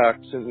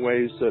impacts in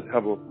ways that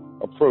have a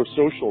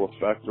pro-social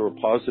effect or a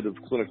positive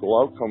clinical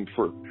outcome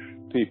for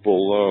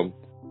people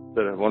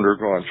that have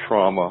undergone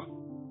trauma.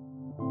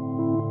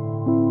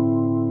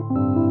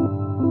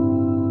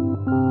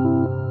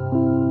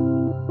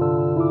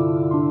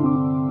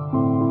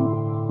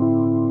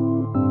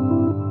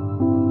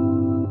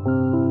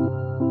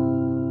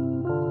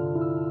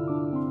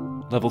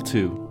 Level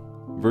 2.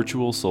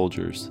 Virtual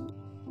Soldiers.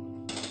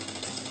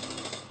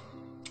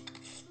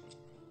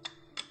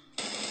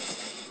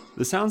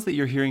 The sounds that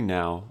you're hearing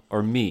now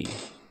are me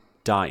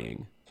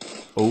dying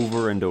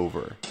over and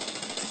over.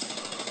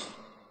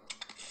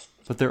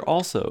 But they're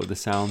also the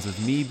sounds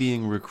of me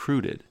being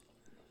recruited.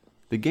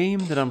 The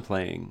game that I'm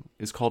playing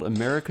is called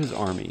America's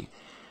Army.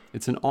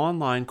 It's an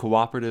online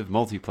cooperative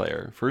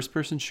multiplayer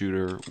first-person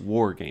shooter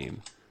war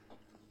game.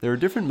 There are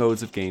different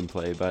modes of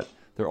gameplay, but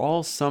they're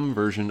all some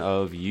version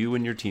of you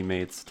and your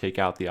teammates take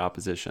out the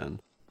opposition.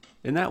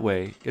 In that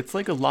way, it's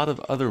like a lot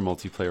of other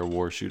multiplayer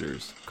war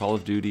shooters, Call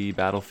of Duty,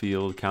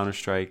 Battlefield,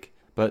 Counter-Strike,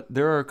 but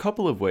there are a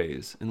couple of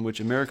ways in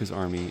which America's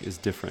Army is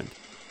different.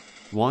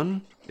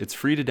 One, it's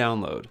free to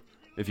download.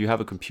 If you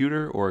have a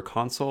computer or a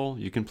console,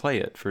 you can play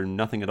it for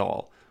nothing at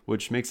all,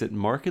 which makes it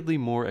markedly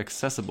more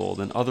accessible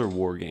than other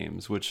war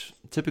games, which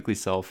typically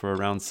sell for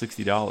around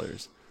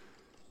 $60.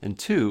 And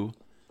two,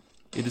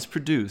 it is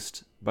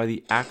produced by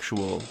the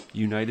actual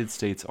United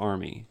States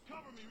Army.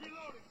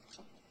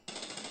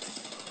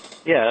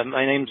 Yeah,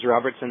 my name's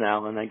Robertson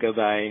Allen. I go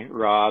by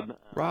Rob.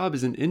 Rob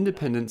is an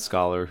independent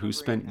scholar who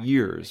spent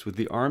years with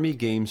the Army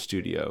Game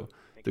Studio,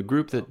 the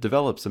group that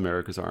develops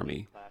America's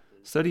Army,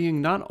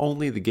 studying not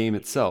only the game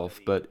itself,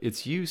 but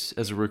its use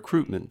as a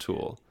recruitment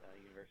tool.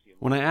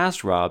 When I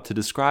asked Rob to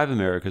describe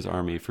America's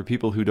Army for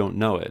people who don't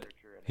know it,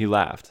 he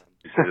laughed.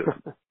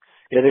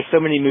 Yeah, there's so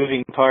many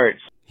moving parts.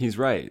 He's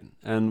right,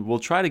 and we'll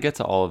try to get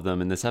to all of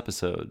them in this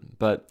episode,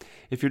 but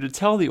if you're to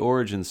tell the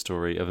origin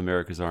story of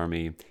America's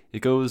Army,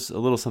 it goes a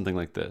little something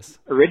like this.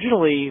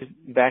 Originally,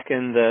 back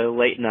in the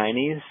late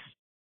 90s,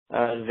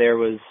 there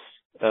was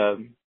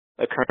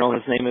a colonel,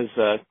 his name is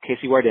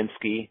Casey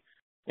Wardinsky,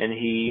 and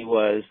he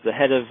was the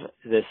head of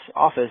this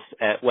office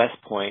at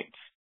West Point.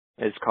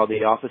 It's called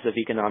the Office of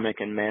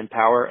Economic and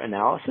Manpower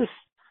Analysis.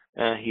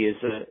 He is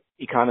an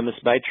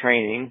economist by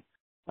training,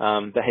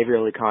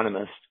 behavioral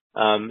economist,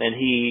 and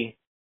he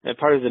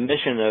part of the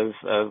mission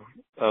of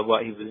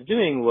what he was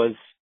doing was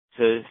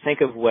to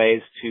think of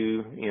ways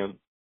to,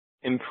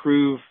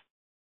 improve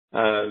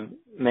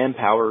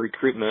manpower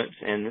recruitment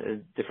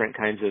and different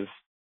kinds of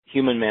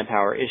human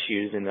manpower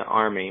issues in the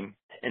Army.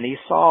 And he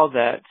saw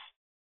that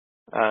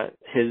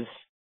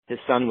his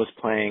son was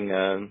playing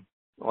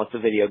lots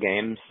of video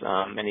games,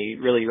 and he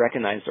really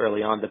recognized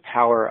early on the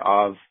power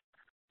of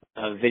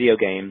video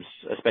games,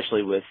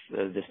 especially with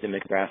this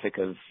demographic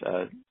of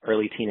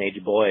early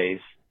teenage boys.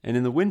 And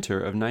in the winter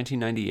of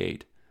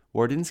 1998,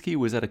 Wardinsky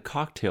was at a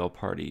cocktail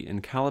party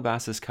in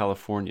Calabasas,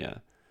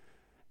 California.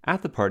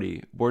 At the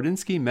party,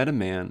 Borodinski met a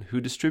man who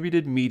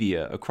distributed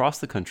media across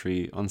the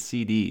country on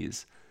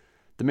CDs.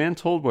 The man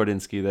told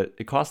Borodinski that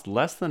it cost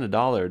less than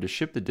 $1 to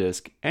ship the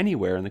disc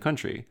anywhere in the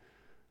country.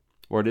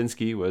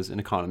 Borodinski was an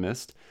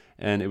economist,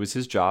 and it was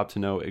his job to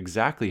know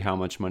exactly how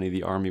much money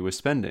the army was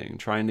spending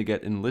trying to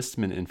get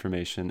enlistment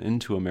information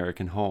into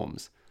American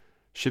homes.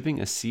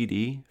 Shipping a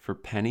CD for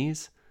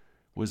pennies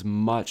was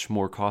much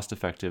more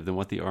cost-effective than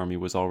what the army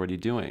was already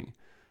doing.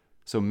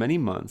 So many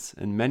months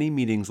and many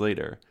meetings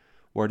later,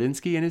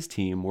 Borodinski and his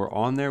team were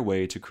on their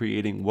way to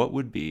creating what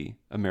would be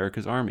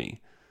America's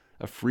Army,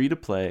 a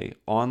free-to-play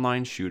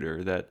online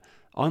shooter that,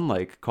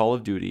 unlike Call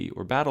of Duty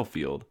or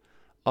Battlefield,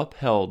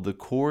 upheld the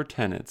core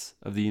tenets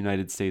of the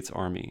United States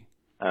Army.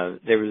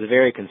 There was a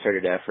very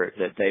concerted effort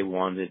that they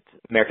wanted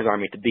America's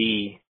Army to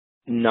be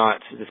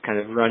not this kind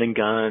of run and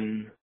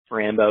gun,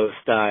 Rambo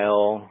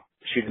style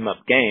shoot 'em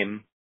up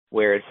game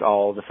where it's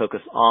all the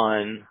focus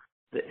on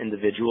the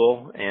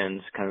individual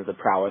and kind of the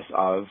prowess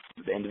of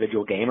the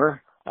individual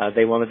gamer.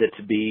 They wanted it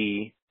to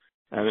be,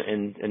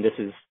 and this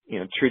is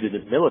true to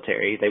the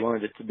military, they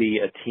wanted it to be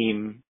a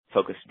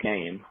team-focused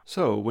game.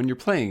 So when you're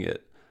playing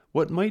it,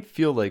 what might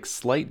feel like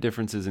slight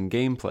differences in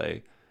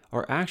gameplay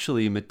are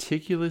actually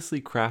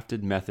meticulously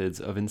crafted methods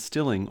of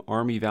instilling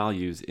Army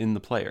values in the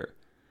player.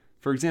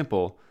 For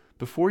example,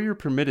 before you're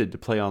permitted to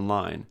play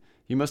online,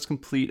 you must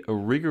complete a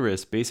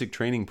rigorous basic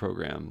training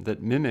program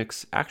that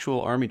mimics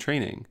actual Army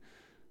training.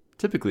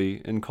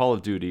 Typically, in Call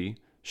of Duty,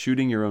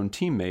 shooting your own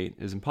teammate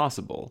is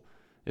impossible.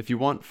 If you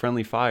want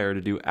friendly fire to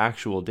do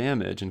actual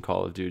damage in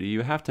Call of Duty,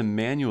 you have to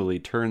manually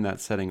turn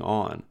that setting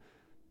on.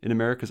 In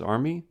America's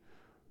Army,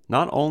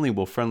 not only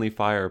will friendly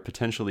fire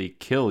potentially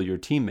kill your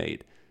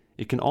teammate,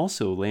 it can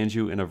also land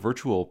you in a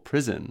virtual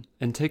prison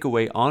and take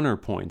away honor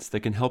points that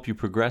can help you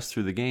progress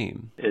through the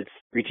game. It's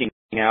reaching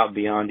out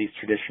beyond these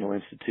traditional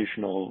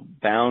institutional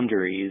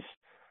boundaries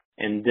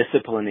and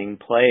disciplining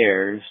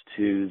players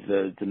to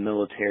the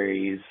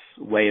military's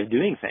way of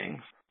doing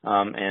things.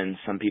 And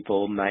some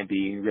people might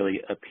be really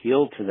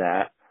appealed to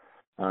that.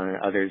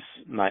 Others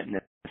might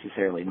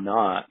necessarily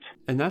not.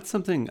 And that's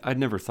something I'd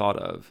never thought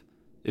of.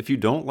 If you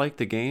don't like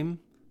the game,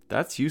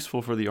 that's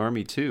useful for the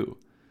Army too.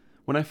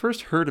 When I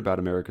first heard about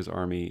America's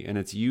Army and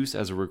its use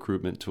as a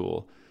recruitment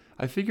tool,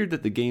 I figured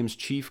that the game's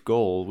chief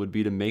goal would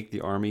be to make the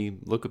Army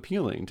look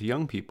appealing to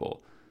young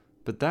people.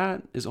 But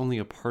that is only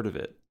a part of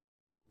it.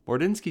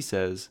 Borodinski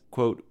says,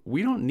 quote,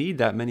 "We don't need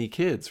that many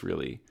kids,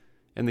 really.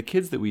 And the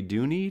kids that we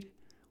do need,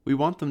 we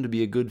want them to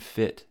be a good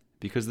fit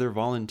because they're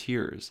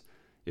volunteers.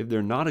 If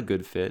they're not a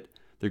good fit,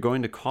 they're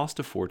going to cost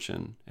a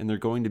fortune and they're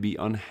going to be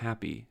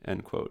unhappy,"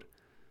 end quote.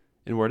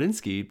 And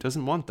Borodinski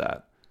doesn't want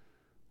that.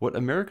 What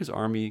America's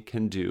Army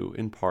can do,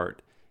 in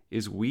part,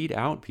 is weed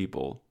out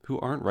people who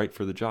aren't right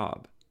for the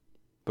job.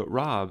 But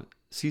Rob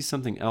sees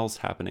something else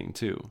happening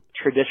too.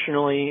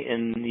 Traditionally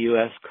in the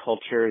U.S.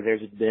 culture,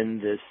 there's been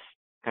this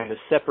kind of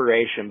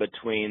separation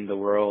between the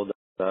world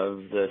of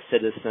the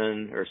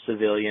citizen or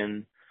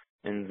civilian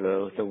and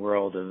the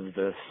world of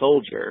the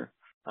soldier.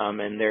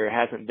 And there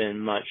hasn't been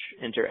much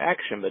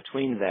interaction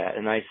between that.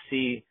 And I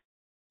see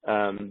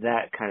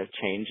that kind of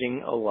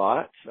changing a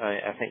lot.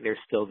 I think there's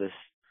still this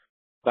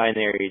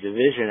binary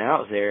division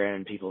out there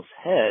in people's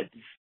heads.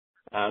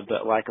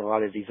 But like a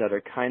lot of these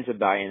other kinds of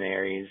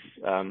binaries,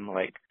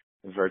 like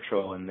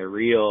virtual and the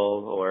real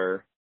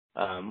or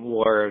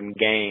war and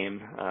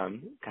game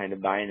kind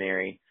of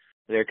binary,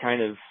 they're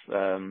kind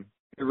of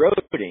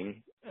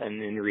eroding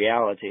in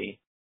reality.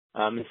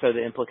 And so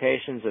the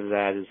implications of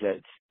that is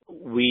that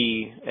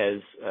we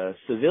as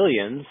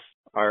civilians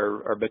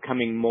are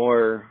becoming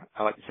more,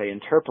 I like to say,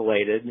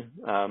 interpolated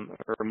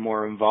or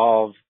more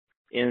involved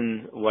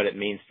in what it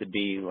means to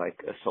be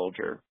like a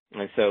soldier.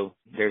 And so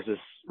there's this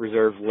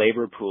reserve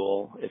labor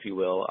pool, if you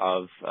will,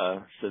 of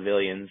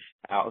civilians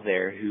out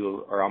there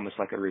who are almost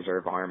like a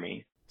reserve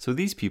army. So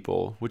these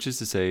people, which is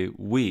to say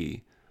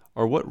we,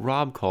 are what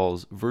Rob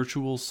calls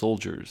virtual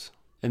soldiers.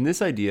 And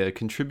this idea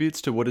contributes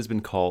to what has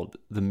been called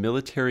the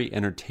military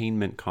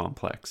entertainment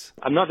complex.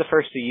 I'm not the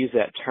first to use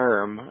that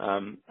term.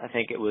 I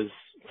think it was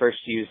first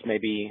used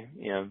maybe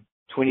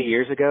 20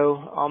 years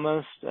ago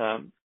almost.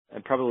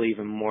 And probably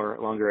even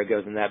longer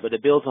ago than that, but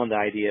it builds on the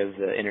idea of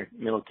the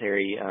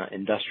military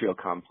industrial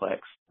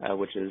complex,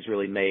 which is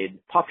really made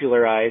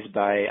popularized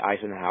by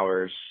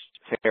Eisenhower's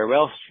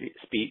farewell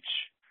speech.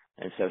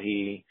 And so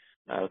he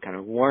kind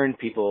of warned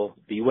people,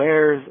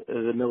 beware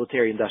the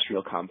military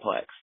industrial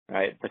complex,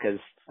 right? Because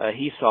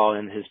he saw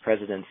in his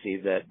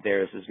presidency that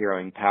there is this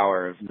growing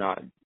power of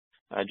not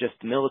just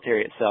the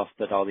military itself,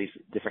 but all these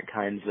different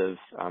kinds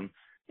of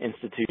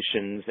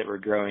institutions that were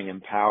growing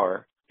in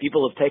power.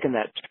 People have taken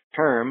that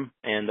term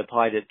and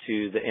applied it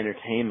to the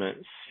entertainment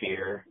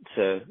sphere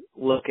to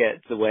look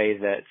at the way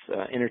that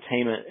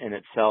entertainment in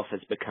itself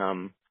has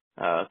become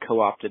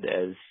co-opted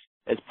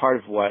as part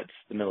of what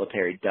the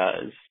military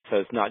does. So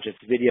it's not just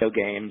video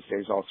games.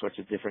 There's all sorts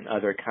of different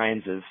other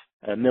kinds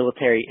of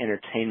military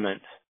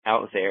entertainment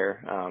out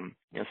there,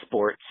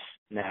 sports,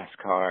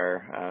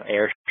 NASCAR,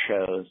 air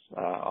shows,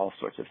 all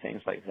sorts of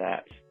things like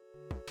that.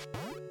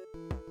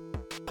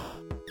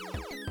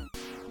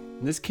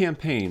 This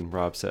campaign,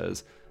 Rob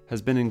says,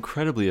 has been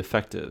incredibly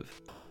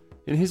effective.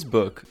 In his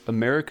book,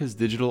 America's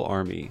Digital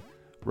Army,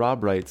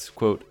 Rob writes,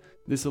 quote,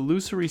 "This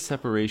illusory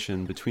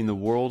separation between the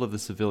world of the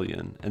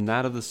civilian and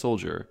that of the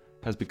soldier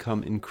has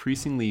become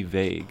increasingly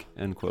vague,"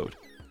 end quote.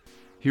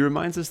 He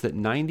reminds us that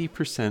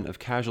 90% of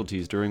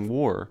casualties during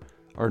war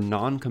are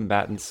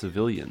non-combatant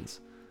civilians.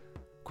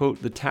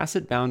 Quote, "The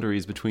tacit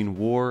boundaries between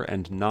war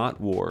and not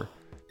war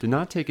do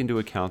not take into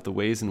account the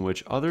ways in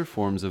which other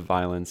forms of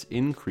violence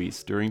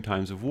increase during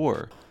times of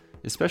war,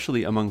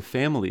 especially among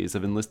families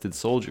of enlisted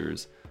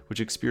soldiers, which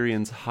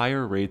experience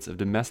higher rates of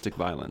domestic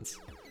violence.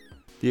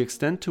 The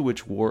extent to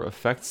which war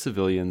affects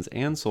civilians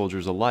and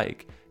soldiers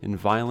alike in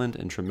violent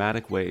and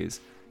traumatic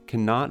ways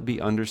cannot be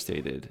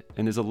understated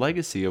and is a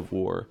legacy of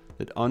war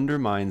that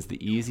undermines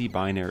the easy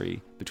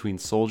binary between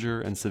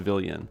soldier and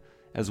civilian,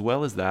 as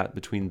well as that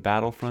between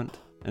battlefront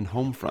and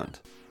home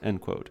front," end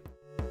quote.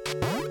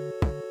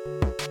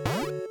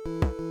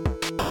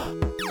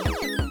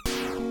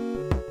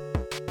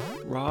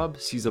 Rob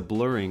sees a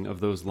blurring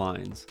of those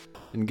lines,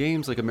 and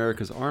games like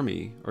America's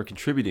Army are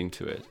contributing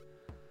to it.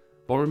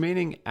 While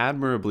remaining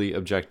admirably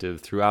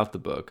objective throughout the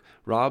book,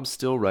 Rob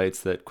still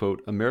writes that,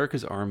 quote,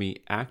 "America's Army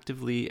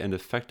actively and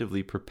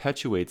effectively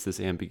perpetuates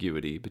this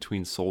ambiguity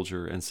between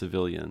soldier and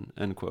civilian,"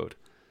 end quote.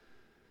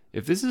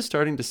 If this is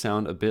starting to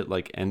sound a bit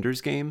like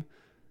Ender's Game,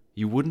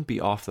 you wouldn't be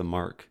off the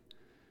mark.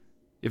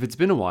 If it's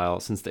been a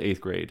while since the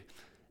 8th grade,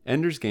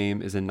 Ender's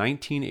Game is a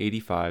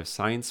 1985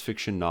 science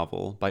fiction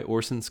novel by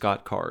Orson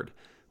Scott Card,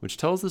 which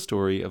tells the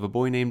story of a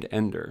boy named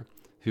Ender,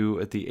 who,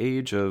 at the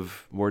age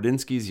of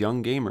Wardinsky's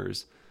young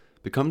gamers,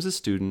 becomes a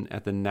student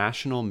at the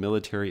National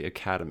Military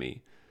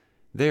Academy.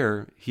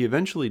 There, he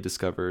eventually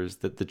discovers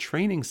that the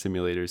training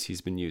simulators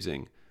he's been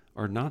using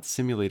are not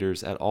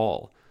simulators at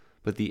all,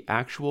 but the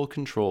actual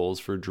controls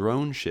for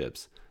drone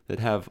ships that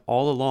have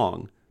all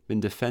along been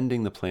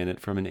defending the planet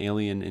from an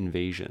alien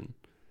invasion.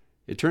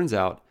 It turns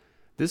out,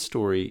 this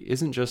story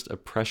isn't just a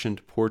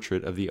prescient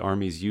portrait of the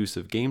Army's use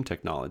of game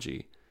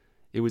technology.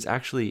 It was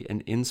actually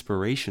an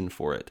inspiration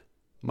for it.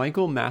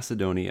 Michael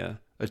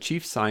Macedonia, a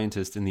chief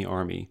scientist in the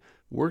Army,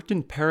 worked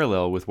in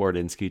parallel with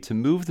Wardinsky to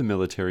move the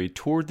military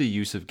toward the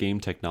use of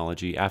game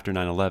technology after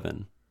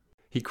 9/11.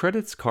 He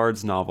credits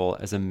Card's novel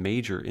as a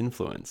major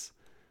influence.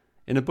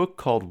 In a book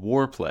called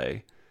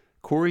Warplay,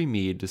 Corey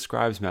Mead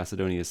describes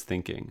Macedonia's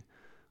thinking.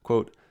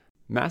 Quote,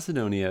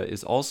 "Macedonia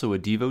is also a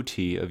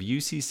devotee of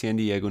UC San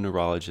Diego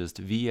neurologist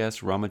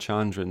V.S.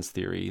 Ramachandran's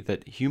theory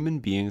that human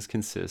beings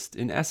consist,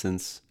 in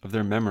essence, of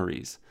their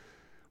memories.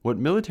 What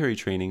military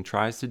training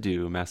tries to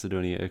do,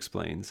 Macedonia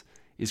explains,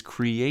 is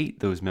create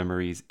those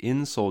memories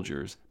in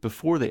soldiers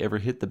before they ever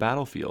hit the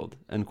battlefield,"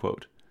 end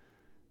quote.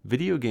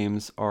 Video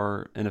games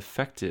are an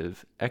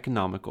effective,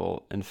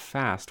 economical, and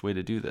fast way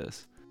to do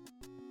this.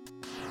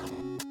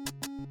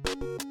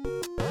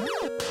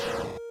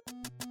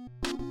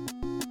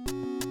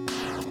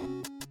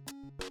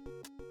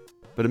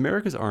 But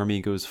America's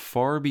Army goes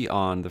far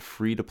beyond the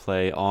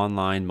free-to-play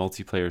online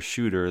multiplayer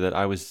shooter that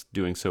I was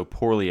doing so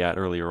poorly at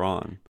earlier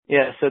on.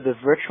 Yeah, so the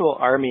Virtual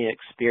Army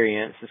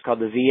experience, it's called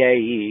the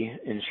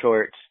VAE in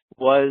short,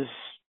 was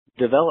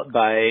developed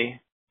by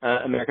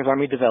America's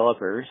Army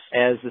developers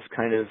as this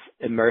kind of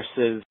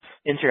immersive,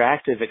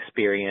 interactive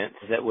experience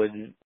that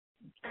would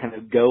kind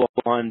of go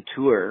on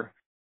tour,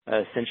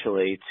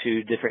 essentially,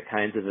 to different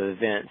kinds of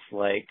events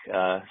like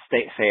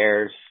state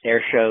fairs,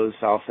 air shows.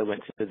 I also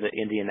went to the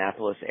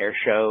Indianapolis Air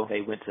Show.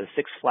 They went to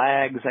Six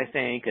Flags, I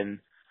think, and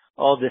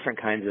all different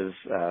kinds of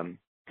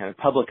kind of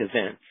public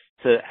events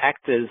to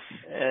act as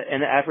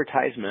an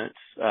advertisement,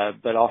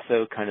 but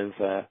also kind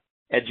of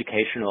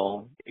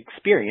educational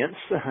experience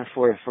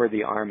for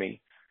the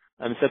Army.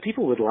 So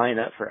people would line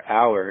up for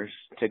hours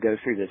to go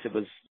through this. It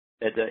was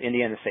at the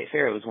Indiana State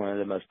Fair. It was one of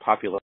the most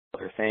popular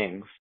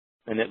things.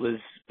 And it was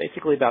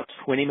basically about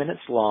 20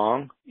 minutes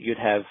long. You'd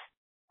have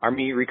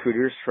Army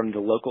recruiters from the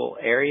local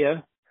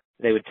area.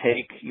 They would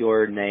take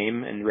your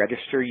name and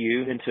register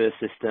you into a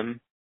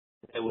system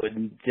that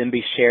would then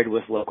be shared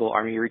with local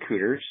Army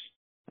recruiters.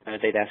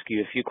 They'd ask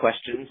you a few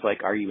questions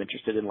like, are you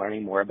interested in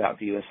learning more about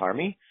the U.S.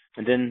 Army?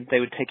 And then they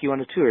would take you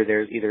on a tour.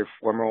 There's either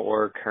former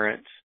or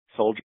current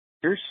soldiers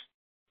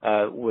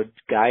would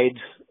guide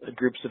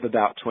groups of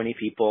about 20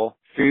 people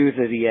through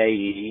the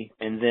VAE,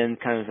 and then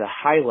kind of the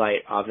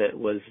highlight of it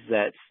was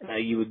that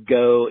you would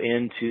go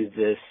into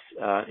this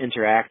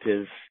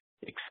interactive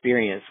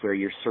experience where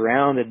you're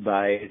surrounded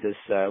by this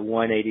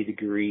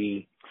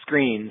 180-degree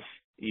screens.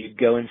 You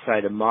go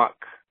inside a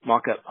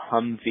mock-up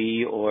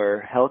Humvee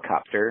or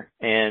helicopter,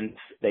 and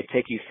they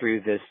take you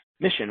through this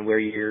mission where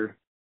you're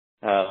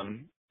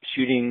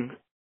shooting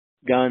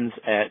guns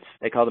at,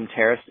 they call them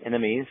terrorist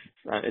enemies.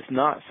 It's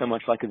not so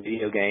much like a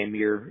video game.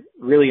 You're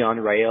really on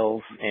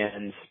rails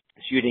and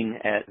shooting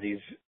at these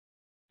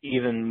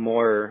even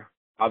more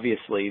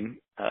obviously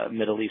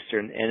Middle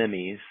Eastern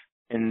enemies.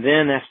 And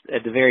then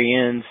at the very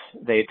end,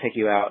 they take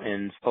you out,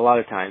 and a lot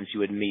of times you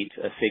would meet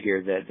a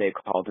figure that they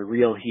call the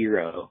real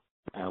hero,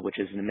 which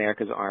is an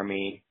America's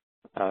Army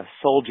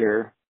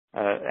soldier,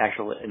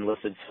 actual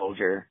enlisted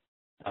soldier,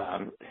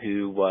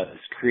 who was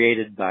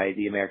created by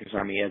the American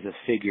Army as a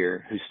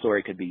figure whose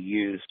story could be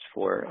used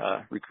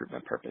for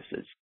recruitment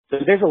purposes. So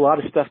there's a lot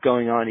of stuff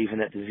going on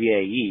even at the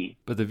VAE.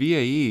 But the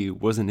VAE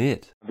wasn't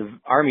it. The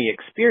Army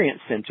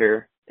Experience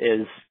Center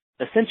is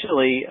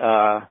essentially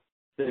the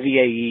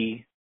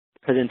VAE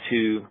put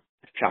into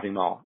a shopping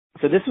mall.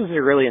 So this was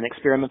really an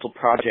experimental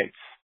project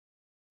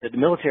that the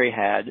military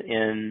had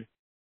in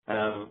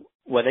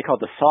what they called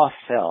the soft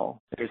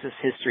sell. There's this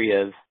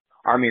history of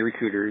Army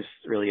recruiters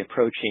really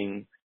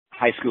approaching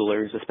high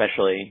schoolers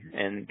especially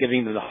and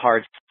giving them the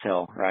hard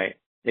sell, right?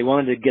 They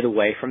wanted to get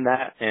away from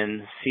that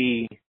and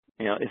see,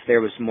 if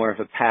there was more of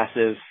a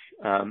passive,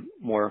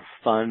 more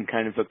fun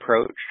kind of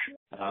approach.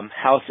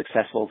 How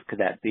successful could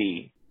that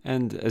be?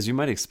 And as you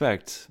might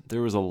expect,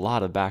 there was a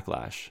lot of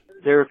backlash.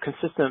 There were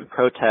consistent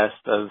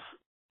protests of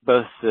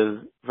both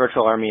the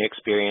Virtual Army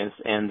Experience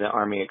and the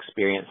Army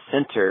Experience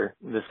Center.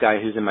 This guy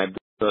who's in my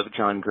book,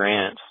 John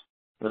Grant,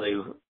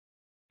 really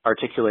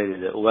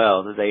articulated it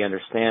well, that they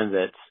understand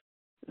that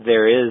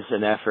there is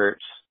an effort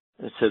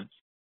to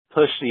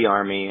push the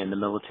Army and the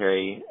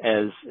military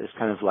as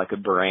kind of like a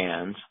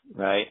brand,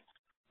 right?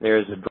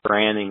 There's a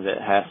branding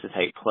that has to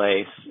take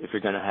place if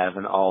you're going to have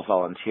an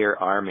all-volunteer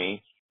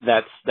Army.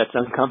 That's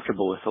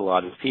uncomfortable with a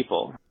lot of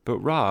people. But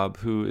Rob,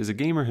 who is a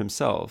gamer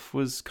himself,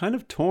 was kind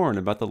of torn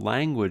about the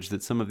language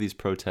that some of these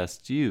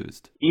protests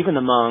used. Even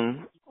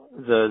among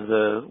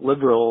the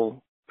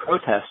liberal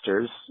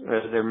protesters,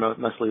 they're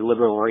mostly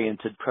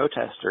liberal-oriented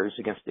protesters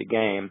against the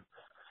game,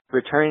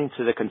 returning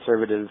to the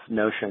conservative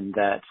notion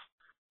that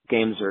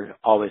games are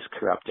always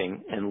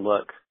corrupting, and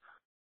look,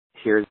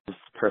 here's the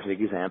perfect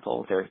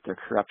example. They're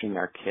corrupting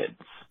our kids.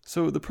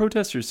 So the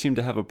protesters seem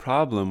to have a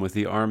problem with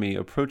the Army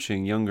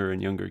approaching younger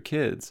and younger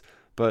kids,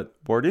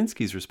 but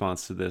Wardinsky's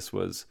response to this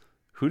was,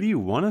 who do you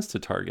want us to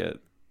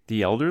target?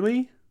 The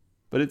elderly?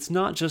 But it's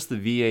not just the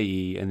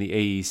VAE and the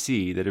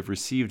AEC that have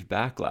received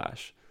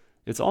backlash.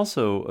 It's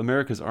also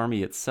America's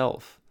Army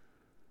itself.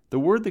 The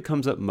word that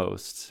comes up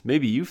most,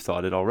 maybe you've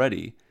thought it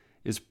already,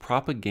 is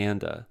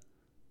propaganda.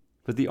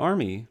 But the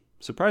Army,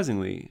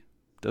 surprisingly,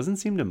 doesn't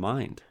seem to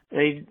mind.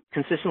 They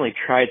consistently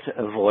try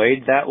to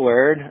avoid that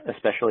word,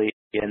 especially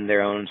in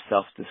their own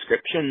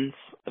self-descriptions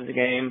of the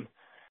game.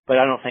 But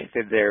I don't think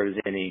that there was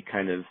any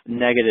kind of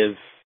negative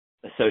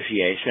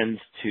associations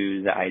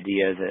to the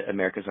idea that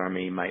America's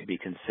Army might be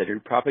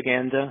considered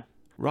propaganda.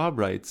 Rob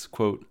writes,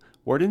 quote,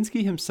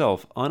 Wardinsky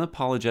himself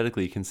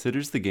unapologetically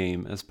considers the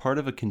game as part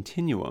of a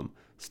continuum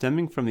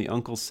stemming from the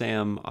Uncle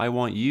Sam I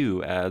Want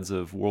You ads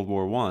of World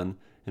War I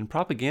and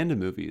propaganda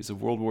movies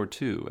of World War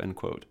II, end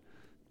quote.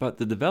 But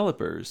the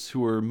developers,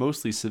 who were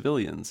mostly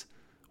civilians,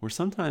 were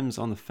sometimes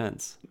on the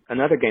fence.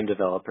 Another game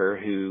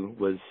developer who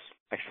was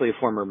actually a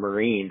former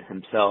Marine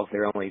himself,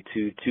 there are only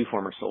two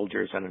former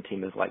soldiers on a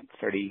team of like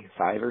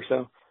 35 or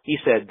so. He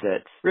said that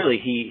really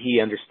he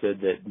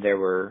understood that there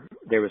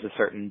was a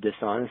certain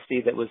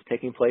dishonesty that was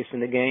taking place in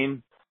the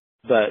game,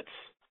 but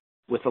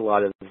with a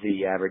lot of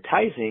the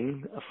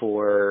advertising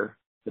for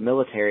the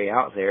military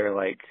out there,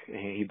 like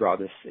he brought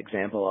this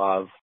example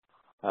of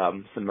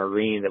some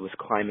Marine that was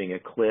climbing a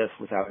cliff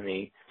without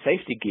any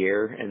safety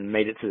gear and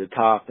made it to the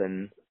top,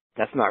 and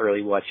that's not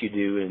really what you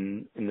do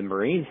in the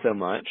Marine so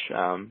much.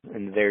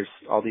 And there's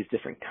all these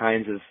different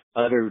kinds of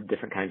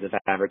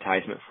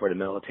advertisement for the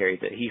military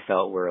that he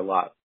felt were a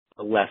lot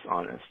less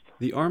honest.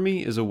 The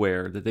Army is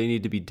aware that they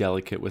need to be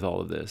delicate with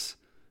all of this,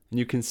 and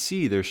you can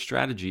see their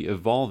strategy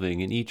evolving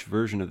in each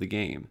version of the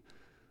game.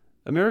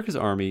 America's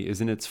Army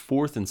is in its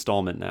 4th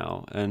installment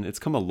now, and it's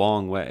come a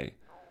long way.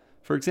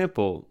 For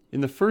example,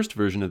 in the first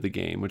version of the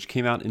game, which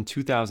came out in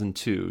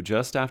 2002,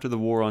 just after the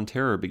War on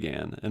Terror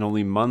began, and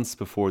only months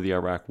before the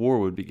Iraq War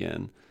would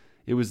begin,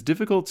 it was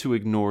difficult to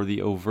ignore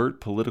the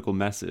overt political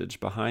message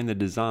behind the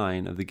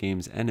design of the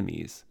game's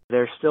enemies.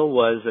 There still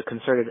was a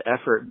concerted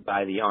effort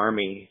by the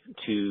Army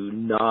to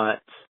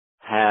not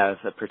have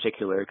a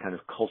particular kind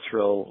of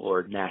cultural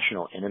or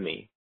national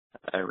enemy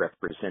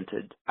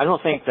represented. I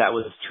don't think that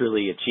was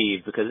truly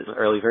achieved, because in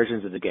early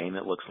versions of the game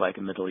it looks like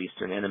a Middle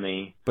Eastern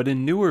enemy. But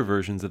in newer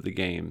versions of the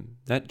game,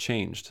 that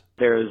changed.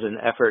 There was an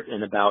effort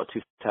in about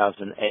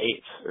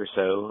 2008 or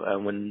so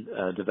when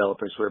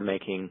developers were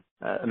making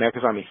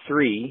America's Army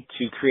 3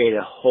 to create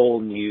a whole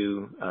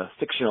new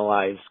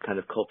fictionalized kind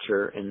of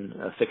culture and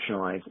a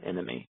fictionalized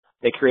enemy.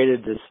 They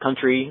created this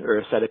country, or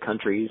a set of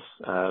countries.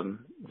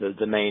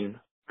 The main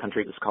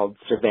country was called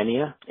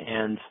Cervenia,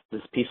 and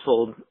this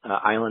peaceful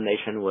island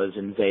nation was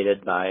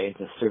invaded by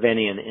the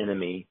Cervenian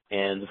enemy,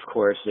 and of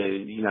course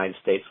the United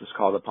States was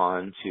called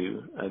upon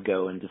to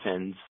go and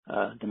defend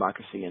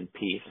democracy and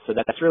peace. So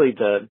that's really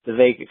the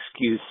vague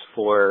excuse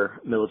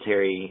for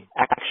military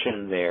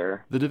action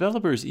there. The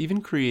developers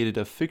even created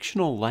a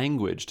fictional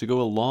language to go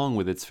along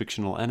with its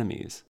fictional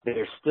enemies.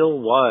 There still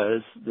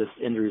was this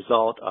end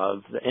result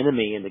of the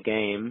enemy in the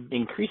game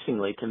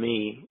increasingly, to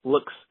me,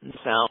 looks and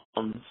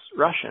sounds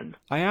Russian.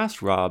 I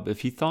asked Rob if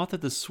he thought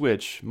that the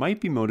switch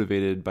might be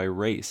motivated by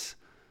race.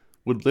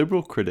 Would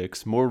liberal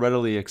critics more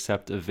readily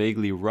accept a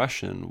vaguely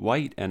Russian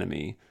white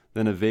enemy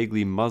than a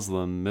vaguely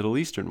Muslim Middle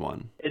Eastern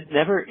one? It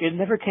It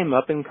never came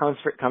up in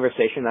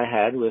conversation I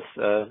had with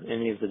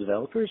any of the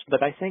developers,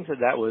 but I think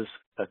that was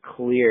a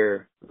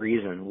clear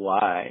reason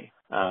why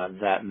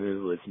that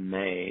move was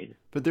made.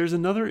 But there's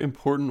another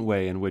important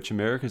way in which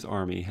America's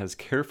Army has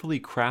carefully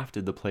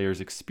crafted the player's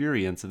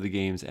experience of the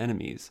game's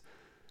enemies.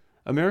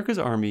 America's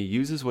Army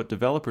uses what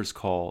developers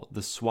call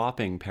the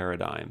swapping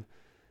paradigm,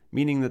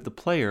 meaning that the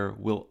player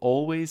will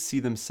always see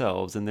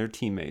themselves and their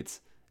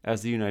teammates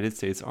as the United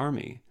States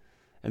Army,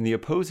 and the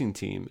opposing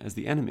team as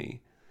the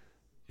enemy.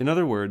 In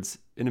other words,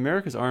 in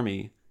America's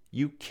Army,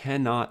 you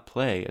cannot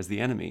play as the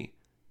enemy.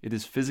 It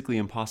is physically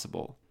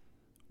impossible.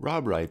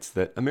 Rob writes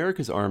that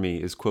America's Army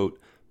is, quote,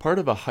 part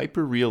of a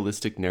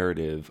hyper-realistic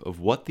narrative of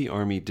what the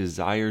Army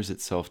desires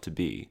itself to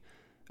be,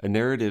 a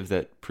narrative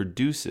that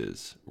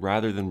produces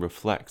rather than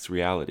reflects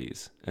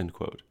realities, end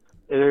quote.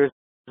 There's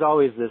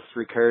always this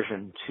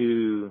recursion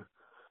to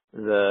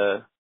the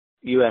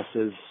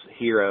U.S.'s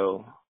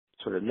hero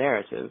sort of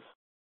narrative,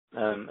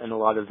 and a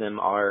lot of them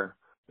are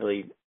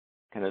really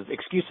kind of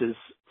excuses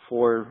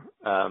for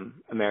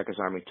America's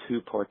Army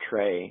to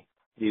portray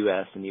the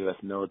U.S. and U.S.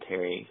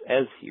 military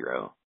as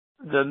hero.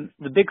 The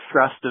big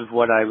thrust of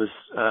what I was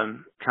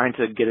trying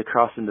to get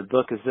across in the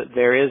book is that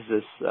there is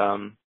this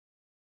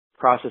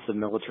process of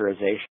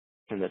militarization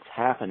that's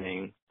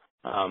happening,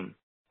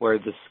 where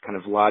this kind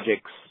of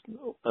logics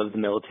of the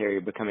military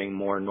are becoming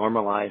more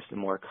normalized and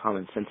more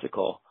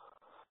commonsensical.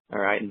 All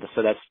right, and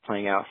so that's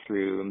playing out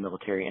through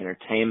military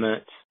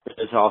entertainment.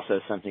 There's also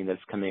something that's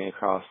coming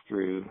across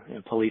through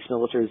police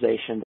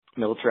militarization,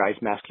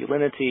 militarized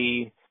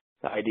masculinity,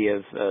 the idea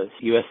of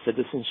U.S.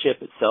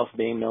 citizenship itself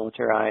being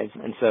militarized.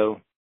 And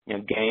so,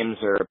 games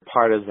are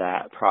part of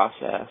that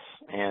process.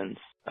 And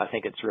I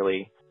think it's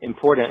really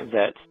important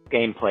that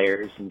game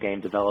players and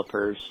game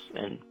developers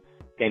and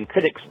game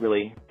critics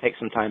really take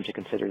some time to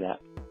consider that.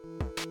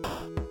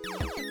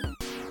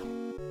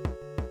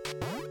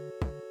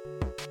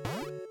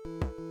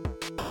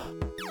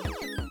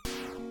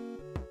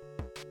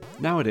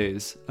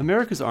 Nowadays,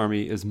 America's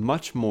Army is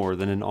much more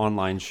than an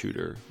online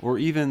shooter, or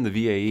even the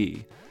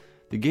VAE.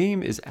 The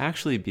game is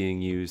actually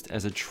being used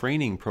as a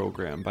training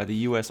program by the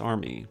U.S.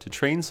 Army to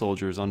train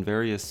soldiers on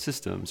various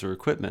systems or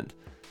equipment.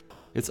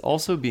 It's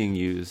also being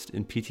used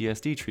in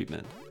PTSD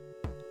treatment.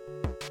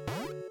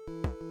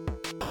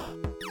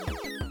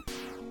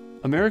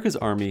 America's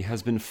Army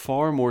has been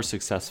far more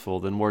successful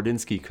than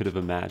Wardinsky could have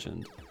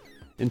imagined.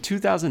 In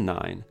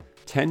 2009,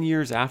 10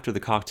 years after the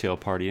cocktail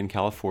party in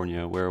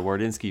California where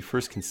Wardinsky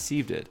first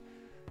conceived it,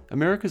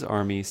 America's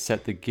Army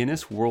set the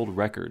Guinness World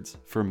Records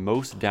for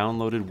most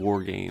downloaded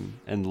war game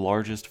and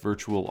largest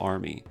virtual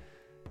army.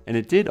 And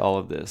it did all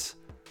of this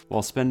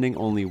while spending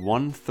only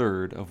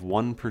 1/3 of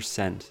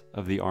 1%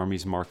 of the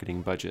Army's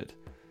marketing budget.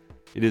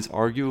 It is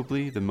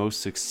arguably the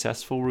most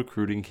successful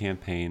recruiting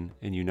campaign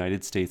in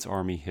United States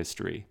Army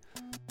history.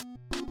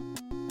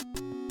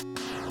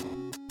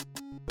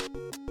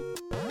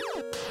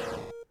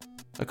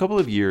 A couple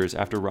of years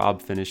after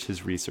Rob finished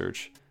his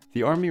research,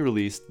 the Army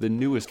released the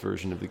newest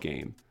version of the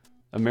game,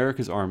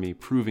 America's Army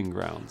Proving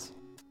Grounds.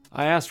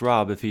 I asked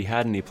Rob if he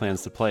had any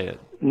plans to play it.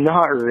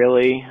 Not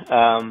really.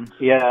 I'm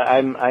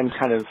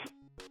kind of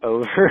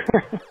over.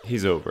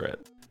 He's over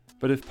it.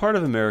 But if part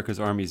of America's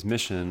Army's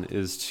mission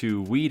is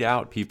to weed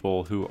out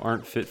people who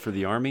aren't fit for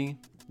the Army,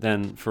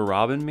 then for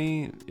Rob and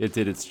me, it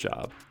did its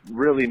job.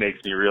 Really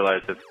makes me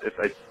realize that if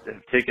I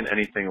have taken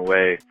anything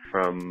away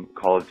from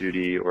Call of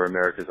Duty or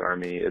America's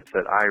Army, it's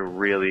that I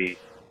really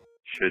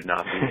should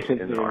not be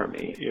in the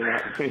Army.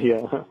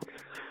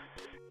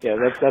 Yeah,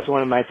 that's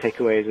one of my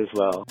takeaways as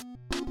well.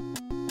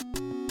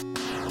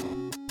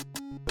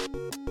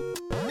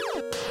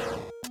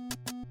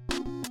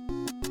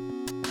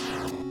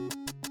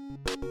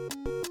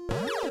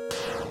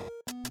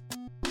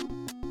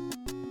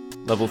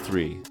 Level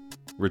 3.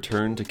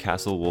 Return to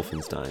Castle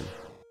Wolfenstein.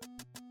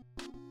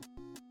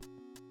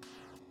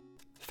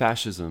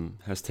 Fascism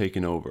has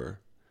taken over.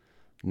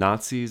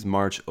 Nazis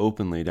march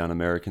openly down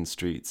American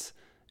streets.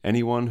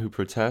 Anyone who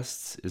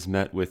protests is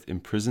met with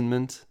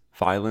imprisonment,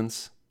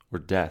 violence, or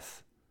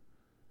death.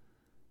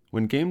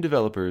 When game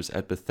developers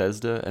at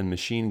Bethesda and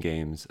Machine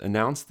Games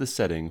announced the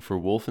setting for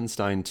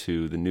Wolfenstein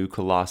 2: The New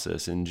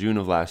Colossus in June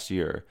of last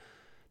year,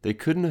 they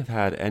couldn't have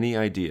had any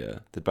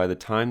idea that by the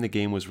time the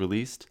game was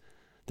released,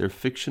 their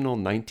fictional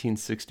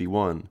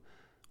 1961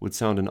 would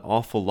sound an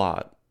awful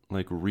lot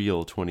like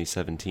real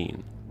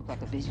 2017.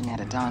 Like a vision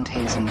out of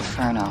Dante's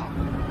Inferno.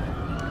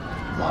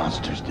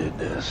 Monsters did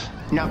this.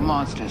 Not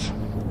monsters.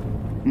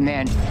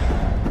 Men.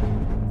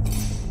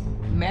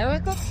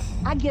 America?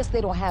 I guess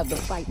they don't have the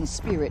fighting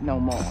spirit no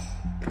more.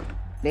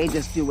 They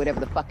just do whatever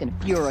the fucking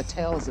Fuhrer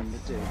tells them to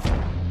do.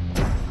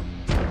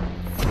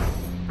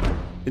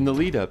 In the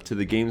lead up to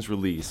the game's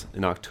release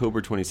in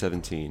October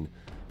 2017,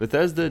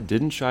 Bethesda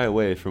didn't shy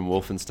away from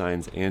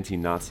Wolfenstein's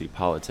anti-Nazi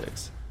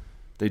politics.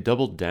 They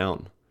doubled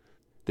down.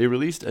 They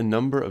released a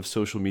number of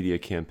social media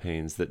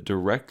campaigns that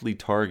directly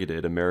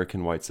targeted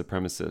American white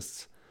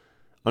supremacists.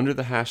 Under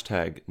the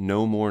hashtag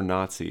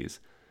 #NoMoreNazis,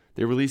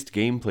 they released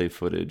gameplay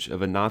footage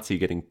of a Nazi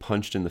getting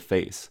punched in the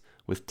face,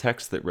 with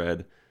text that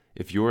read,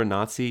 If you're a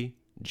Nazi,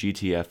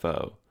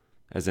 GTFO,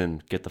 as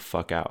in get the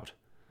fuck out.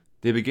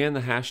 They began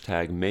the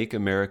hashtag Make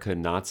America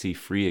Nazi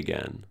Free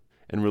Again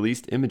and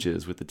released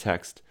images with the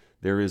text,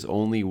 "There is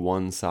only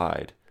one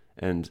side,"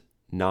 and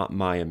 "Not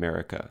my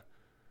America."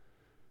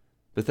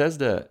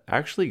 Bethesda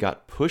actually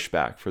got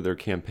pushback for their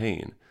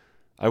campaign.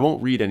 I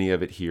won't read any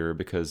of it here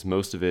because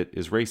most of it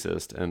is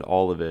racist and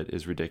all of it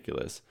is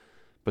ridiculous,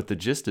 but the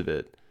gist of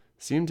it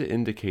seemed to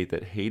indicate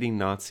that hating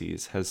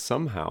Nazis has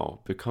somehow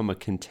become a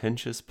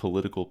contentious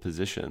political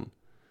position.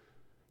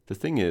 The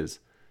thing is,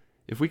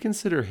 if we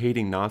consider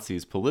hating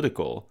Nazis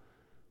political,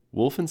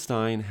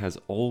 Wolfenstein has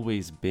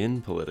always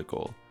been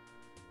political,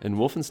 and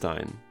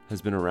Wolfenstein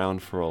has been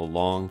around for a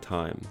long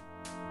time.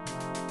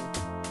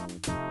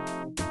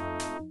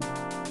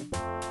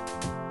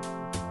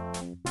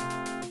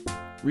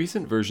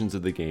 Recent versions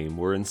of the game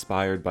were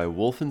inspired by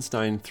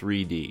Wolfenstein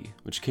 3D,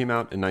 which came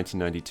out in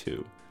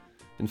 1992.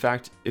 In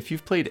fact, if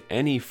you've played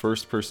any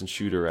first-person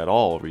shooter at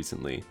all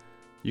recently,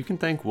 you can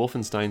thank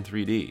Wolfenstein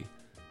 3D.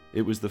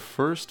 It was the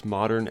first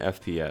modern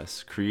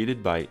FPS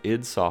created by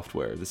id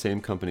Software, the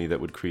same company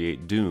that would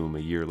create Doom a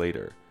year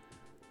later.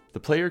 The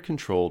player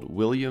controlled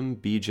William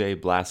B.J.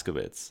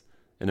 Blazkowicz,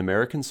 an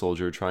American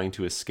soldier trying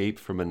to escape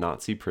from a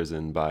Nazi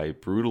prison by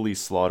brutally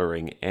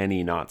slaughtering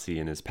any Nazi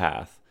in his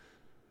path.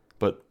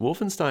 But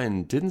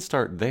Wolfenstein didn't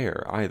start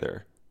there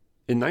either.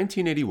 In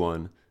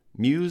 1981,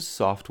 Muse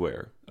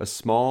Software, a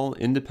small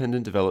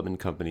independent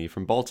development company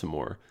from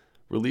Baltimore,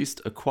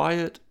 released a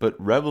quiet but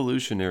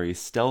revolutionary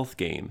stealth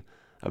game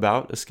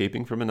about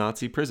escaping from a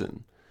Nazi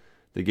prison.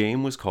 The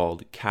game was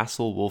called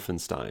Castle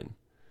Wolfenstein.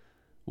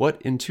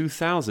 What in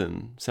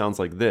 2000 sounds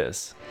like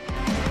this.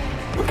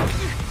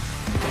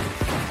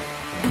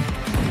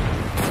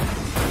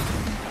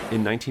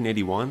 In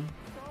 1981,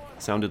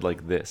 sounded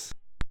like this.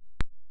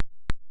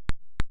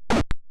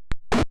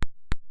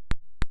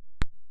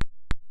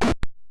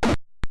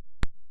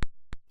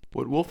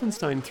 What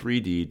Wolfenstein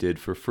 3D did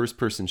for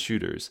first-person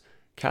shooters,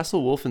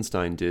 Castle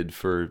Wolfenstein did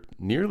for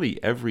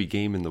nearly every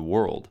game in the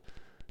world,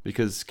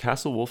 because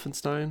Castle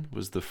Wolfenstein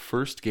was the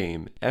first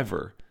game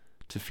ever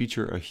to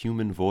feature a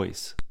human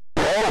voice.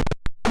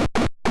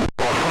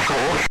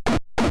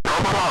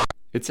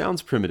 It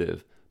sounds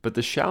primitive, but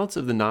the shouts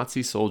of the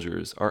Nazi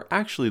soldiers are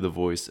actually the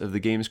voice of the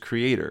game's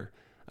creator,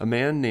 a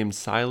man named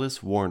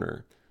Silas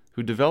Warner,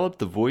 who developed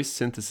the voice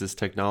synthesis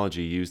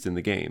technology used in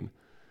the game.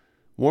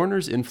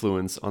 Warner's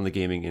influence on the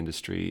gaming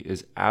industry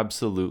is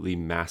absolutely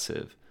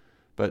massive,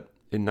 but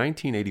in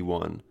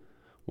 1981,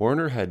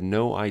 Warner had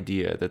no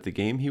idea that the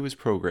game he was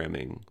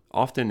programming,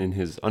 often in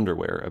his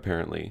underwear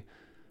apparently,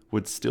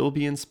 would still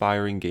be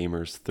inspiring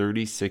gamers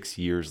 36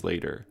 years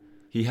later.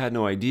 He had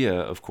no idea,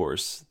 of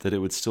course, that it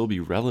would still be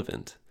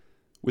relevant.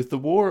 With the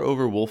war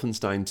over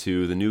Wolfenstein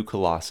 2: The New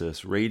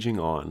Colossus raging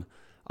on,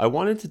 I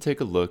wanted to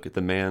take a look at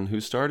the man who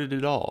started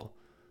it all.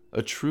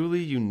 A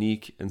truly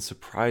unique and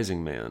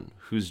surprising man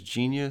whose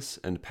genius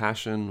and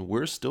passion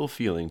we're still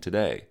feeling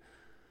today.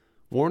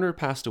 Warner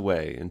passed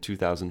away in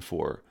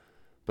 2004,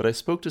 but I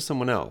spoke to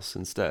someone else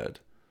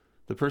instead,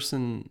 the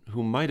person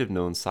who might have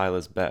known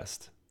Silas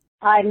best.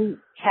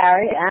 I'm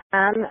Carrie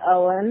Ann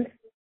Owen.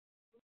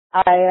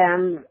 I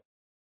am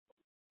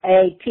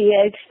a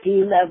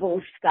PhD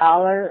level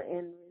scholar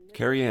in...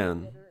 Carrie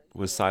Ann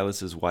was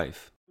Silas's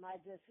wife.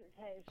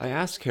 I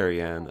asked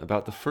Carrie Ann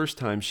about the first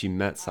time she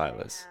met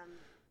Silas.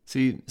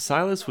 See,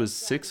 Silas was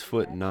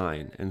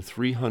 6'9" and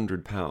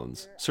 300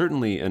 pounds,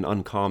 certainly an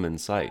uncommon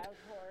sight.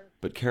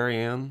 But Carrie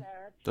Ann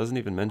doesn't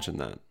even mention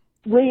that.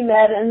 We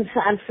met in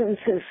San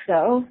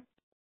Francisco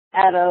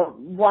at a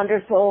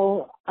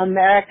wonderful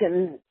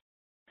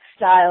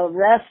American-style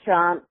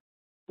restaurant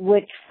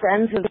which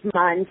friends of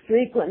mine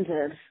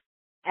frequented,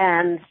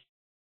 and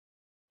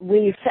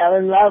we fell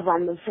in love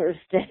on the first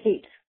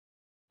date.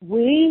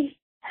 We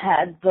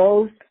had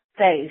both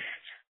faced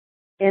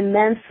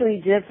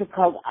immensely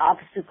difficult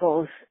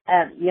obstacles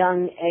at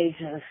young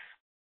ages,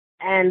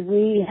 and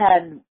we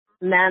had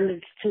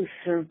managed to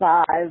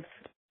survive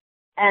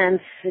and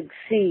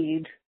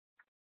succeed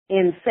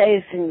in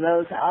facing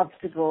those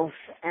obstacles,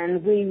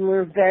 and we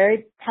were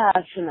very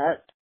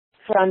passionate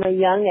from a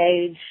young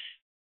age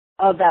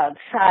about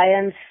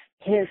science,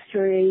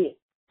 history,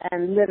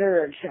 and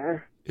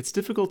literature. It's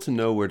difficult to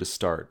know where to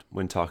start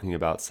when talking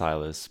about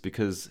Silas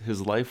because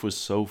his life was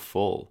so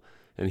full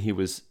and he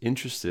was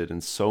interested in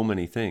so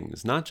many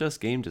things, not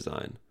just game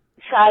design.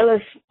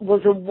 Silas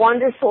was a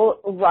wonderful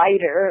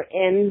writer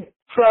in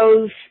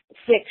prose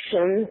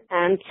fiction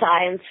and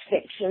science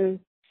fiction.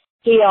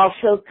 He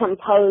also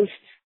composed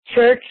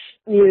church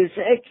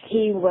music.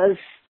 He was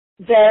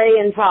very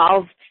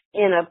involved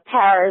in a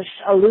parish,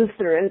 a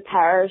Lutheran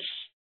parish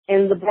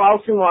in the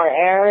Baltimore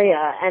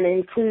area, an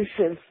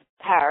inclusive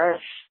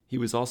parish. He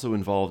was also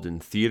involved in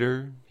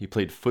theater. He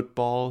played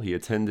football. He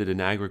attended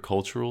an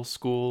agricultural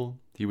school.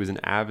 He was an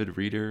avid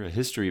reader, a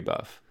history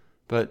buff.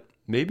 But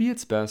maybe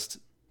it's best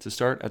to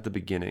start at the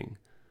beginning.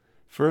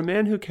 For a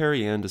man who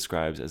Carrie Ann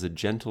describes as a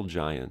gentle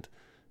giant,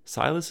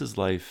 Silas's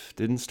life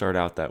didn't start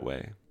out that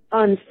way.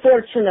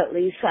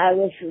 Unfortunately,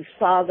 Silas's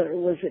father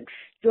was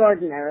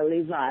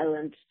extraordinarily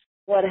violent.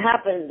 what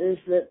happened is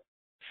that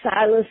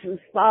Silas's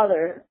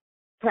father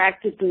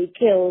practically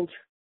killed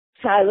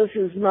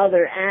Silas's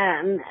mother,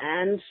 Anne,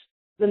 and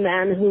the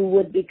man who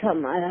would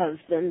become my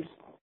husband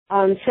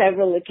on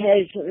several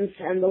occasions.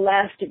 And the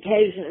last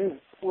occasion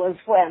was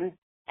when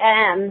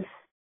Anne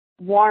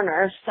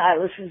Warner,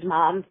 Silas's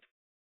mom,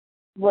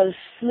 was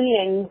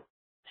fleeing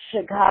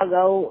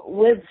Chicago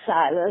with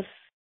Silas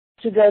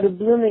to go to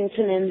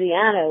Bloomington,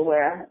 Indiana,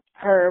 where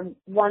her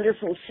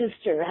wonderful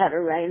sister had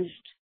arranged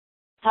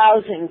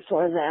housing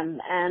for them,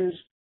 and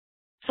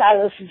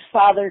Silas's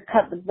father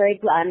cut the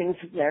brake linings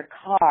of their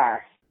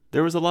car.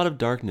 There was a lot of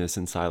darkness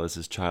in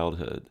Silas's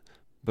childhood,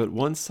 but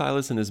once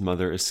Silas and his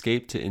mother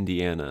escaped to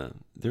Indiana,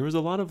 there was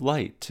a lot of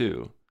light,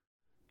 too.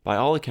 By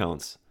all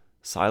accounts,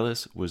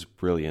 Silas was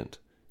brilliant.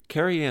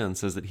 Carrie Ann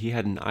says that he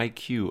had an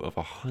IQ of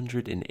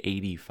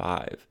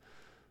 185.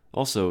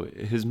 Also,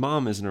 his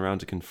mom isn't around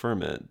to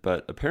confirm it,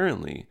 but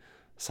apparently,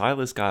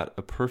 Silas got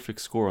a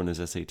perfect score on his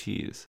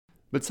SATs.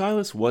 But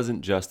Silas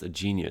wasn't just a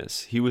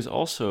genius. He was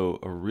also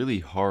a really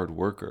hard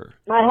worker.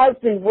 My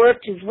husband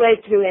worked his way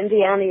through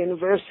Indiana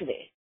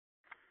University,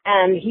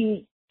 and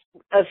he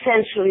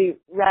essentially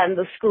ran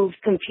the school's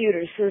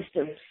computer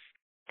systems.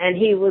 And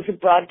he was a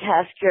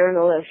broadcast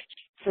journalist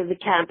for the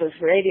campus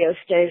radio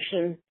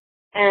station.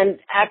 And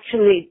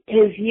actually,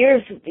 his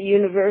years at the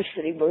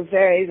university were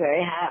very,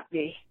 very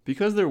happy.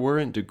 Because there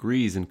weren't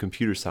degrees in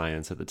computer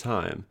science at the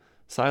time,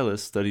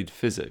 Silas studied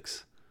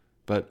physics.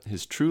 But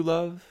his true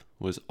love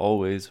was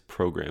always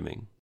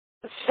programming.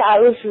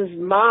 Silas's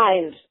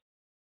mind,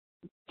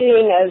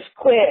 being as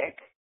quick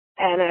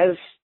and as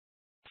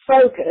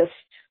focused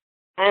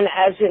and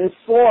as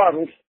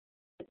informed,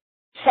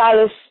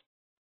 Silas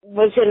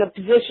was in a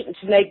position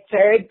to make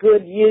very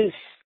good use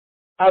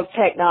of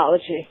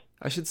technology.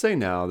 I should say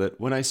now that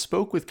when I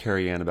spoke with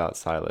Carrie Ann about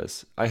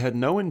Silas, I had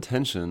no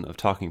intention of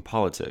talking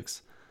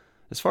politics.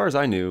 As far as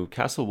I knew,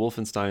 Castle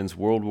Wolfenstein's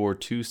World War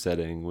II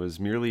setting was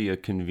merely a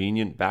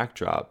convenient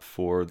backdrop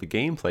for the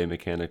gameplay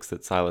mechanics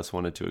that Silas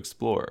wanted to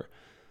explore.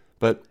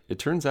 But it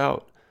turns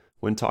out,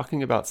 when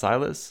talking about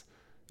Silas,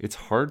 it's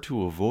hard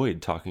to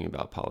avoid talking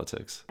about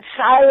politics.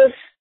 Silas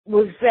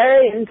was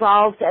very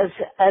involved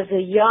as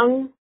a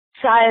young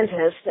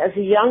scientist, as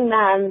a young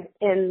man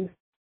in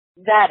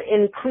that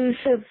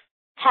inclusive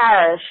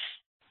parish.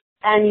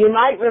 And you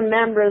might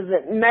remember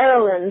that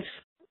Maryland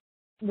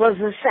was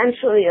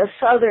essentially a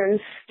southern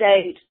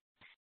state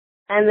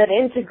and that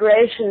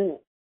integration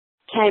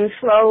came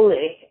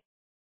slowly.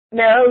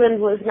 Maryland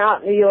was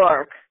not New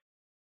York,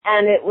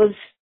 and it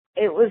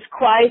was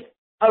quite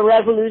a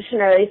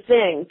revolutionary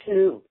thing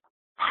to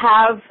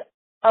have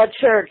a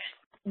church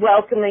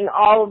welcoming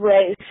all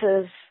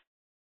races,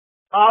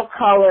 all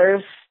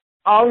colors,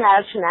 all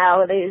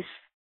nationalities.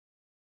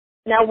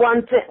 Now,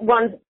 one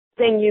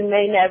thing you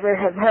may never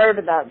have heard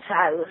about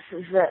Silas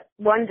is that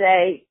one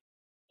day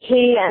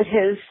he and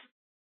his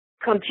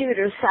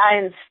computer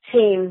science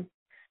team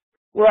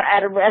were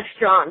at a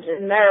restaurant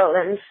in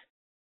Maryland,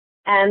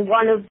 and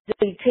one of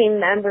the team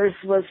members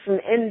was from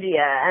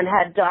India and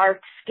had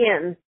dark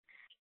skin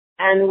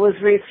and was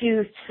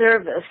refused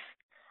service.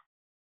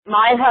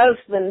 My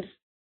husband,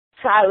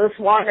 Silas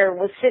Warner,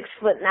 was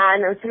 6'9"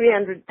 or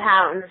 300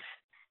 pounds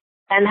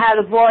and had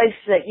a voice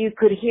that you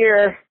could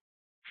hear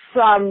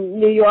from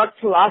New York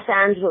to Los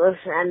Angeles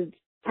and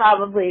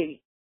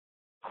probably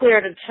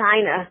clear to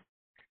China.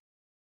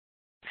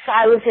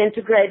 Silas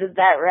integrated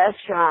that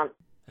restaurant.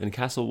 And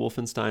Castle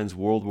Wolfenstein's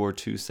World War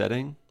II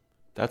setting?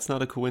 That's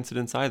not a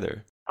coincidence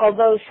either.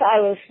 Although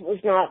Silas was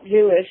not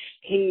Jewish,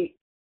 he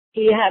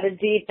had a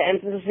deep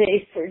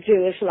empathy for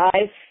Jewish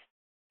life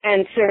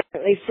and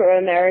certainly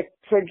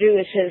for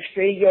Jewish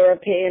history,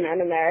 European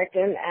and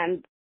American.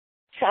 And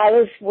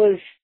Silas was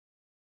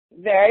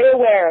very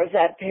aware of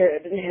that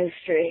period in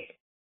history.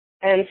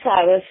 And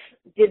Silas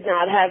did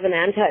not have an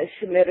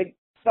anti-Semitic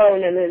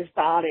bone in his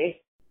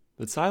body.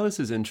 But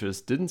Silas's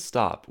interest didn't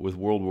stop with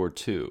World War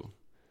II.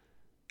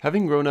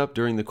 Having grown up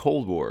during the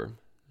Cold War,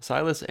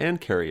 Silas and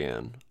Carrie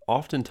Ann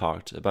often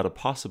talked about a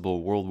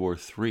possible World War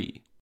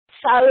III.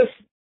 Silas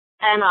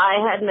and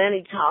I had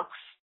many talks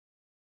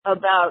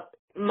about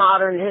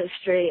modern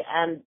history,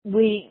 and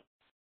we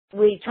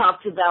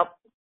talked about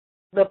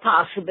the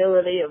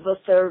possibility of a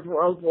third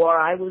world war.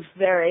 I was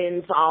very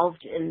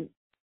involved in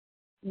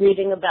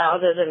reading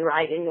about it and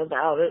writing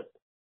about it.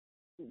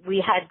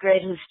 We had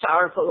great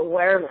historical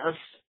awareness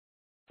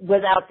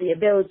without the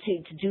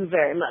ability to do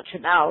very much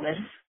about it,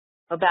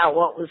 about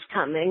what was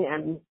coming.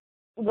 And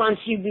once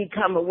you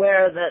become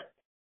aware that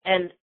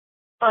an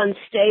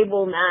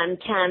unstable man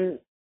can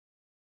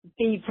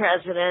be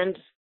president,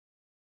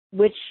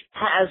 which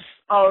has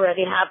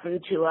already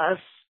happened to us,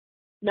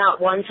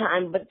 not one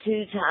time but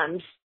two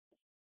times,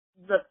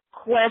 the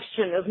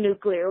question of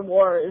nuclear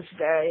war is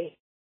very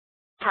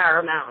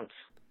paramount.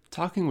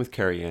 Talking with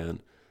Carrie Ann,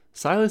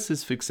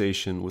 Silas's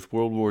fixation with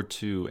World War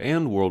II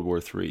and World War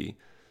III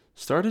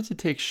started to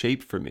take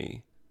shape for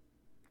me.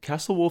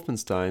 Castle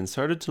Wolfenstein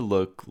started to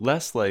look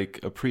less like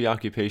a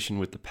preoccupation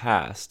with the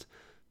past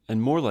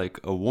and more like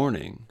a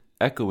warning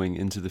echoing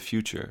into the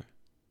future.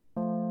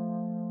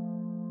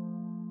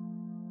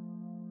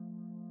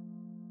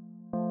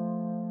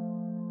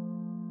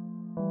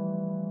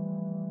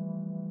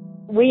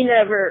 we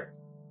never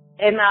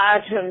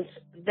imagined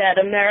that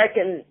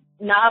American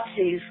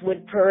Nazis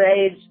would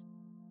parade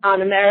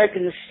on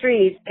American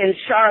streets in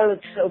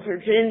Charlottesville,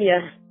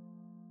 Virginia.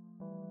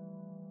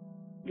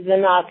 The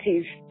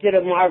Nazis did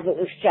a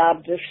marvelous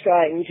job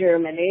destroying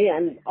Germany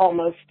and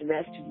almost the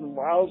rest of the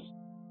world,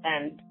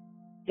 and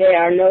they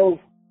are no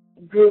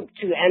group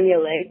to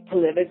emulate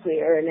politically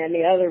or in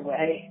any other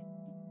way.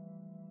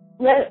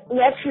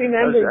 Let's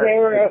remember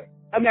there were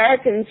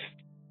Americans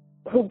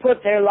who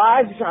put their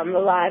lives on the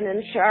line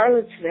in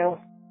Charlottesville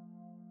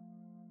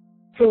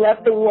to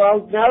let the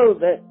world know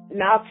that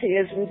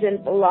Nazism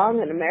didn't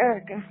belong in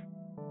America.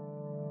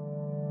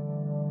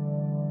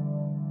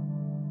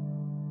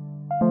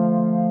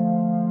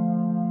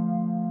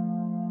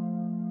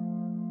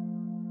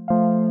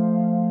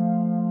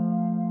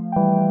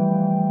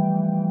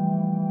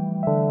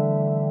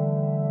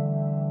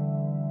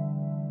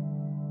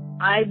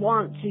 I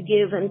want to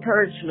give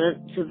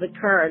encouragement to the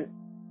current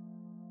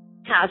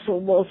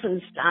Castle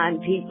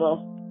Wolfenstein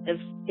people.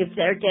 If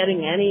they're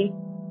getting any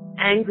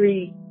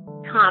angry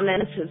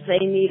comments, if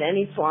they need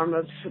any form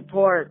of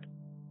support,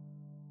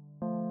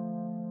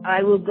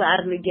 I will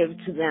gladly give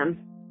to them,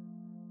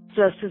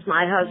 just as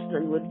my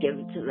husband would give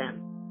it to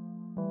them.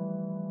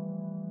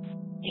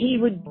 He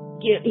would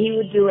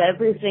do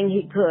everything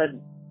he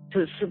could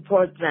to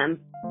support them.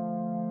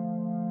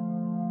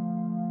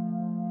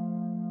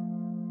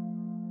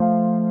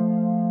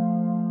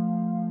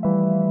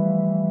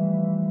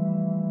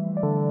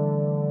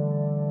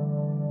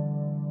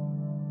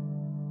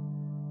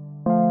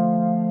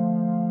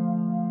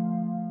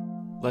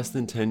 Less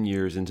than 10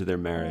 years into their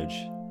marriage,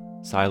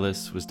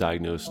 Silas was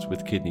diagnosed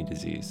with kidney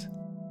disease.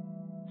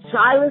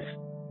 Silas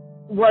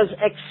was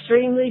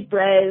extremely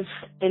brave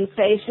in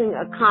facing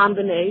a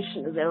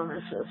combination of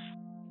illnesses.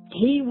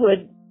 He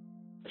would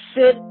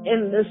sit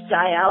in this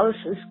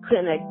dialysis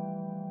clinic,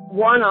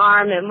 one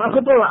arm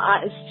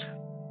immobilized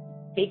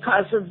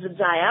because of the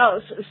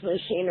dialysis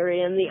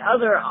machinery, and the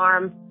other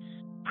arm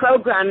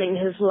programming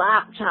his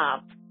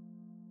laptop.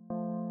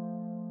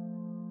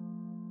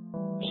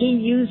 He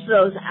used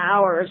those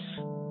hours,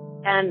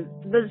 and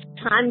the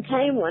time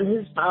came when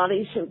his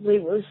body simply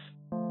was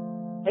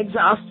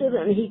exhausted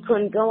and he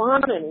couldn't go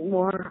on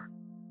anymore.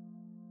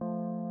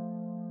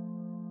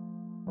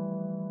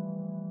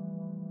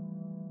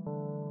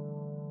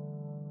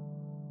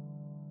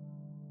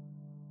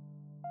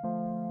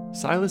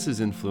 Silas's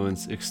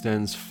influence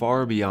extends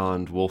far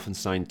beyond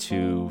Wolfenstein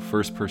 2,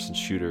 first-person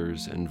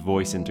shooters, and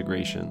voice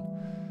integration.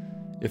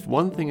 If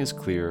one thing is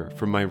clear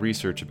from my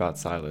research about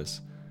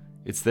Silas,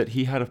 it's that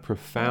he had a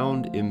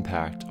profound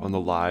impact on the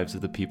lives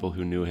of the people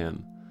who knew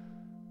him.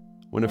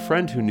 When a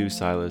friend who knew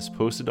Silas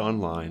posted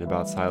online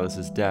about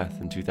Silas's death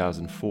in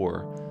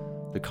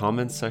 2004, the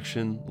comments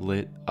section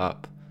lit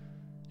up,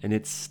 and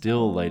it's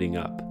still lighting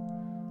up.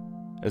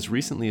 As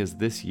recently as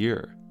this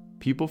year,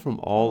 people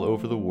from all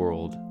over the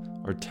world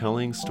are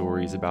telling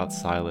stories about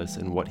Silas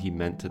and what he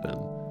meant to them.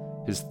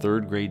 His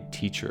third-grade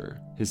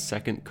teacher, his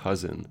second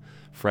cousin,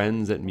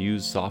 friends at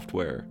Muse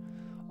Software,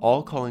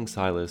 all calling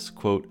Silas,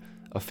 quote,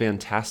 a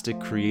fantastic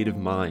creative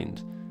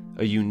mind,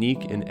 a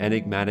unique and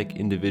enigmatic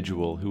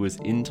individual who is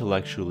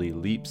intellectually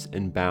leaps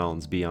and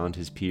bounds beyond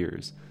his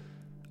peers,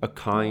 a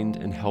kind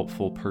and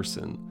helpful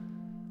person,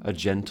 a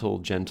gentle,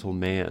 gentle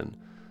man,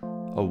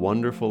 a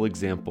wonderful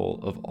example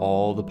of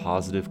all the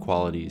positive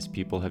qualities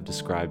people have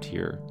described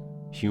here: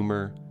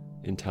 humor,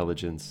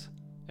 intelligence,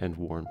 and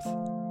warmth.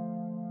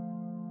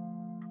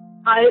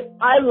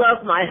 I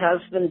love my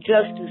husband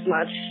just as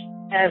much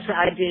as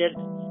I did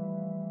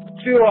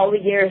through all the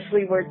years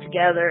we were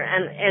together,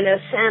 and in a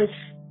sense,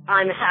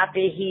 I'm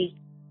happy he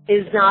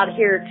is not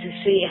here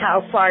to see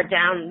how far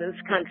down this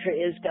country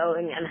is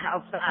going and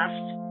how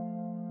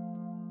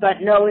fast.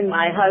 But knowing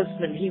my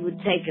husband, he would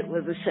take it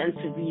with a sense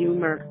of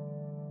humor.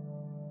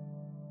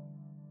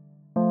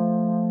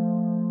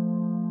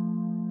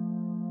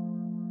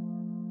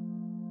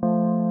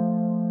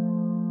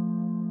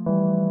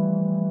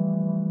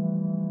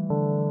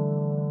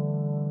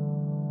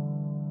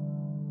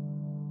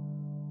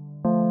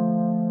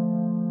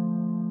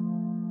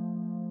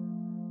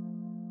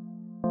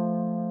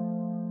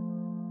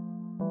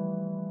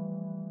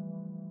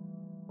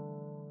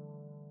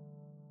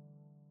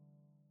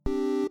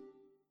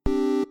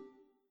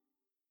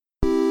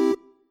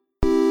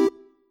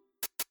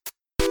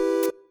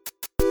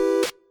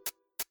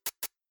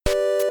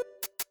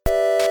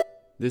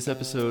 This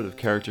episode of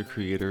Character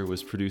Creator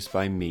was produced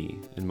by me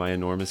and my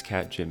enormous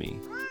cat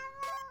Jimmy.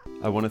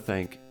 I want to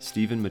thank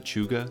Stephen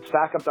Machuga.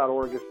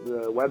 Stackup.org is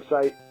the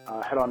website.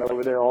 Head on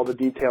over there, all the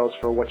details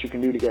for what you can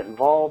do to get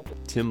involved.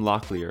 Tim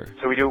Locklear.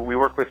 So we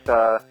work with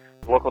a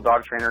local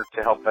dog trainer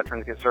to help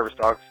veterans get service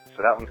dogs.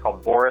 So that one's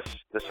called Boris,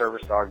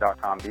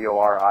 theservicedog.com,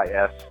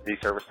 BORIS,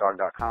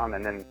 theservicedog.com.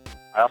 And then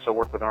I also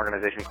work with an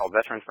organization called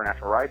Veterans for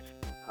Natural Rights.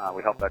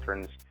 We help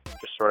veterans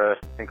just sort of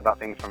think about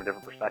things from a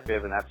different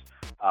perspective, and that's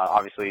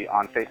obviously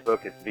on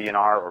Facebook, it's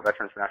VNR, or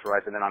Veterans for Natural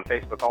Rights. And then on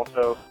Facebook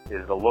also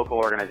is the local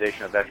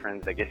organization of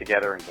veterans that get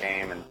together and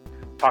game and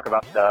talk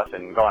about stuff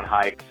and go on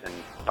hikes and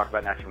talk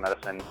about natural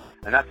medicine.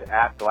 And that's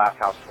at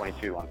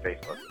GlassHouse22 on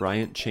Facebook.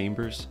 Bryant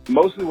Chambers.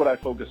 Mostly what I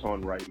focus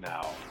on right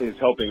now is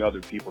helping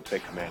other people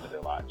take command of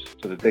their lives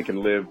so that they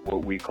can live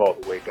what we call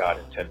the way God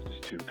intended us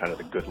to, kind of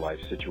the good life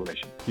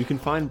situation. You can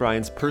find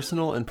Bryant's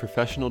personal and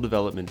professional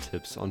development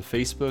tips on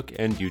Facebook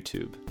and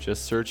YouTube.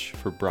 Just search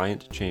for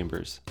Bryant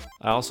Chambers.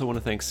 I also want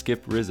to thank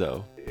Skip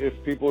Rizzo.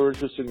 If people are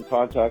interested in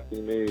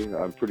contacting me,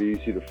 I'm pretty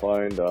easy to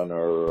find on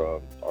our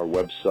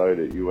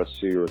website at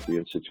USC or at the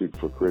Institute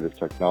for Creative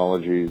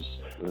Technologies.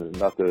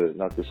 Not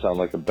to sound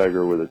like a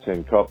beggar with a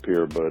tin cup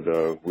here,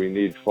 but we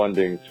need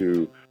funding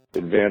to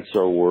advance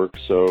our work.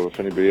 So if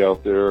anybody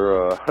out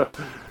there,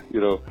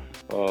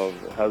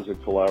 has a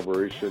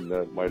collaboration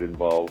that might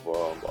involve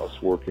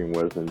us working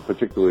with, and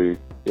particularly,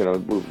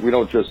 we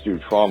don't just do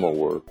trauma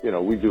work.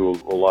 We do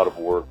a lot of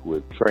work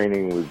with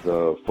training with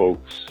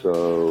folks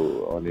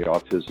on the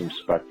autism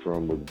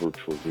spectrum with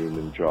virtual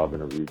human job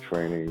interview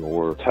training,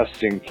 or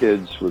testing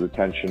kids with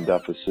attention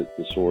deficit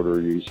disorder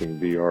using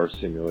VR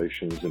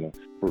simulations in a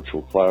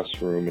virtual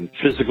classroom, and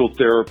physical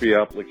therapy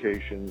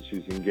applications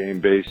using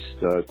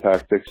game-based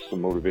tactics to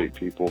motivate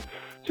people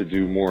to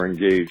do more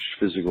engaged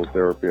physical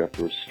therapy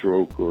after a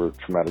stroke or a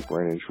traumatic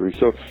brain injury.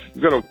 So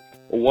we've got a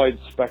wide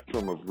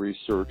spectrum of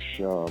research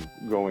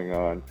going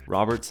on.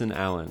 Robertson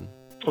Allen.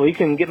 Well, you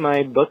can get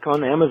my book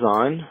on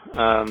Amazon,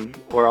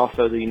 or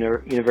also the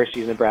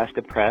University of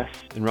Nebraska Press.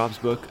 And Rob's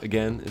book,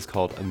 again, is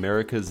called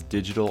America's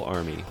Digital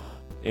Army.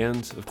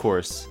 And, of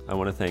course, I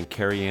want to thank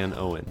Carrie Ann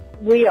Owen.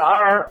 We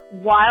are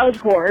Wild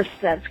Horse,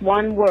 that's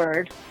one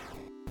word,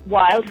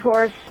 Wild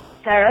Horse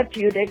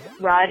Therapeutic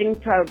Riding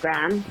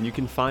Program. And you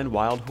can find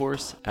Wild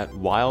Horse at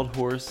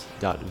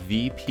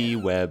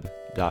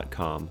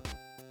wildhorse.vpweb.com.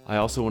 I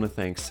also want to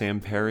thank Sam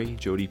Perry,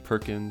 Jody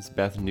Perkins,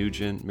 Beth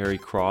Nugent, Mary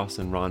Cross,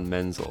 and Ron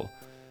Menzel.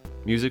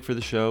 Music for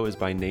the show is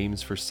by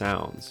Names for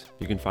Sounds.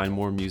 You can find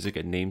more music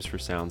at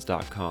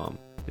namesforsounds.com.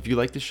 If you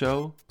like the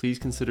show, please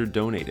consider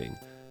donating.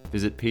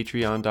 Visit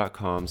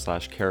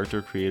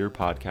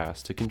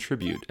patreon.com/charactercreatorpodcast to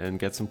contribute and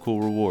get some cool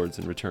rewards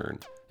in return.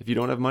 If you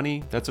don't have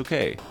money, that's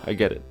okay. I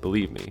get it,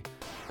 believe me.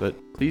 But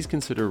please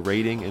consider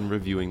rating and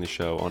reviewing the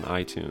show on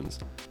iTunes.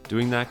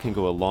 Doing that can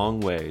go a long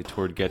way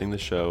toward getting the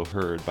show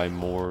heard by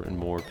more and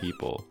more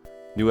people.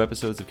 New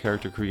episodes of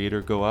Character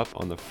Creator go up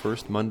on the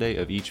first Monday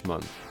of each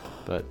month.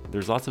 But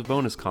there's lots of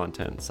bonus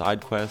content,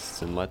 side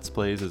quests, and Let's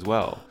Plays as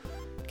well.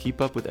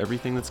 Keep up with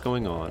everything that's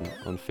going on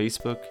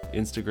Facebook,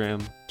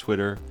 Instagram,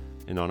 Twitter,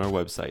 and on our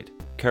website,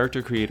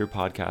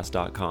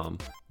 charactercreatorpodcast.com,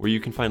 where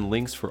you can find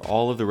links for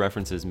all of the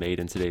references made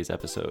in today's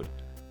episode.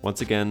 Once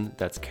again,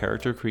 that's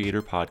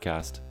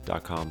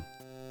charactercreatorpodcast.com.